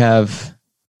 We have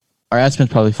our ad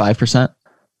spend probably 5%.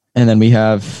 And then we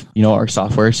have, our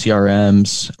software,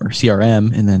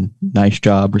 CRM, and then Nice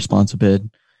Job, Responsibid.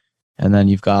 And then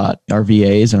you've got our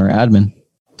VAs and our admin.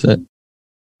 That's it.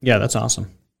 Yeah, that's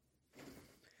awesome.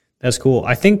 That's cool.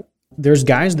 I think there's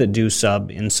guys that do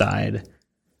sub inside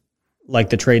like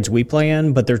the trades we play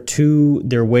in, but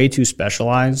they're way too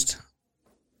specialized.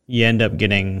 You end up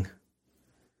getting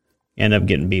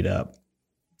beat up.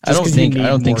 I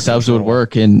don't think subs would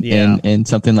work in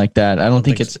something like that. I don't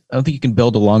think you can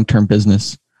build a long-term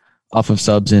business off of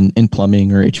subs in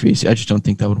plumbing or HVAC. I just don't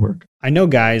think that would work. I know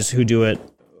guys who do it.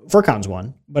 Furcon's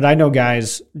one, but I know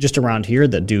guys just around here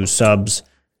that do subs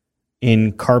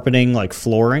in carpeting, like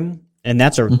flooring, and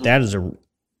that is a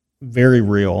very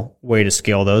real way to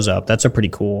scale those up. That's a pretty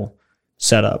cool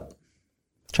setup.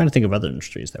 Trying to think of other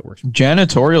industries that works.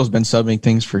 Janitorial's been subbing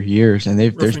things for years, and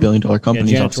there's billion-dollar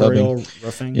companies off subbing.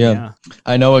 Roofing. Yeah.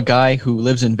 I know a guy who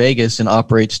lives in Vegas and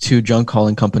operates 2 junk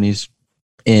hauling companies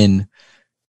in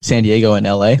San Diego and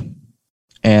LA,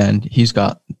 and he's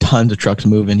got tons of trucks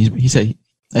moving. He said,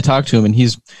 I talked to him, and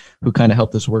he's who kind of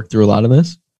helped us work through a lot of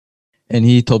this. And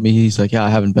he told me, he's like, I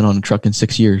haven't been on a truck in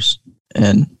 6 years,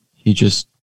 and he just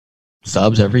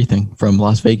subs everything from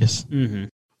Las Vegas. Mm-hmm.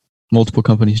 Multiple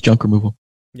companies, junk removal.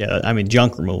 Yeah, I mean,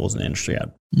 junk removal is an industry.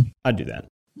 I'd do that.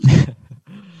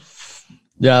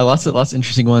 Yeah, lots of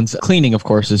interesting ones. Cleaning, of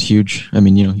course, is huge. I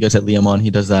mean, you guys had Liam on. He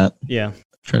does that. Yeah. I'm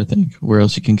trying to think where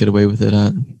else you can get away with it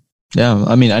at. Yeah,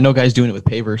 I mean, I know guys doing it with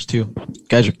pavers, too.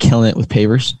 Guys are killing it with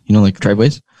pavers, like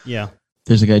driveways. Yeah.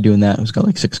 There's a guy doing that who's got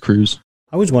like 6 crews.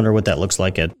 I always wonder what that looks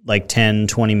like at like $10,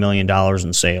 $20 million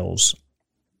in sales.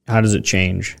 How does it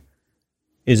change?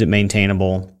 Is it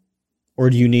maintainable? Or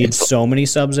do you need so many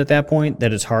subs at that point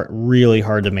that it's really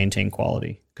hard to maintain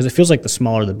quality? Because it feels like the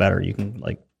smaller the better. You can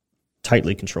like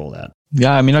tightly control that.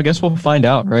 Yeah, I mean, I guess we'll find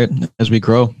out, right, as we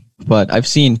grow. But I've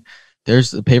seen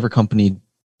there's a paver company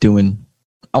doing,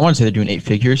 I want to say they're doing 8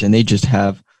 figures, and they just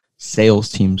have sales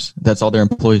teams. That's all their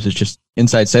employees is just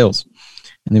inside sales.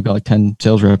 And they've got like 10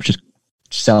 sales reps just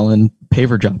selling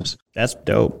paver jobs. That's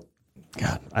dope.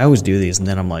 God, I always do these, and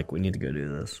then I'm like, we need to go do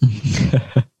this.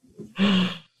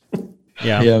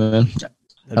 Yeah, man.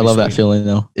 I love that feeling,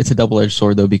 though. It's a double-edged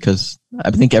sword, though, because I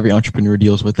think every entrepreneur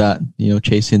deals with that,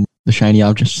 chasing the shiny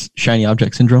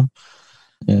object syndrome.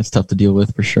 Yeah, it's tough to deal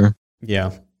with for sure.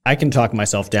 Yeah. I can talk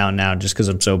myself down now just because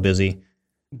I'm so busy.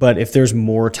 But if there's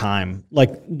more time,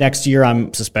 like next year,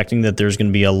 I'm suspecting that there's going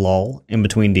to be a lull in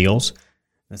between deals.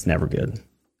 That's never good.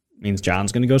 It means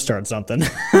John's going to go start something.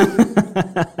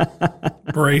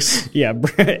 Brace. Yeah,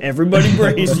 everybody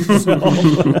brace yourself.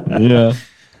 Yeah.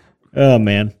 Oh,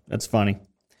 man, that's funny.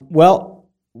 Well,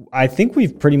 I think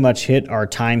we've pretty much hit our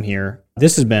time here.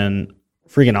 This has been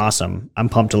freaking awesome. I'm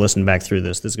pumped to listen back through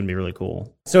this. This is going to be really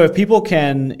cool. So if people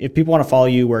want to follow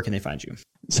you, where can they find you?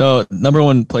 So number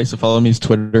one place to follow me is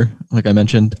Twitter, like I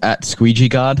mentioned,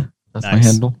 @SqueegeeGod. That's my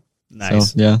handle.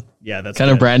 Nice. So, yeah, that's kind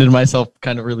of branded myself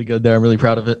kind of really good there. I'm really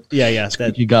proud of it. Yeah.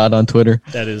 SqueegeeGod on Twitter.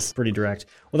 That is pretty direct.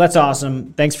 Well, that's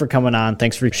awesome. Thanks for coming on.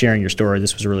 Thanks for sharing your story.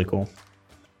 This was really cool.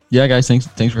 Yeah, guys, thanks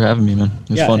for having me, man. It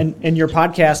was fun. And your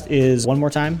podcast is one more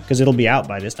time because it'll be out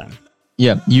by this time.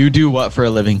 Yeah, You Do What for a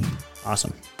Living.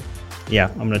 Awesome. Yeah,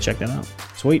 I'm going to check that out.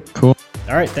 Sweet. Cool.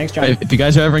 All right, thanks, John. If you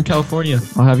guys are ever in California,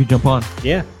 I'll have you jump on.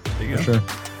 Yeah. There you go. For sure.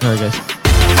 All right, guys.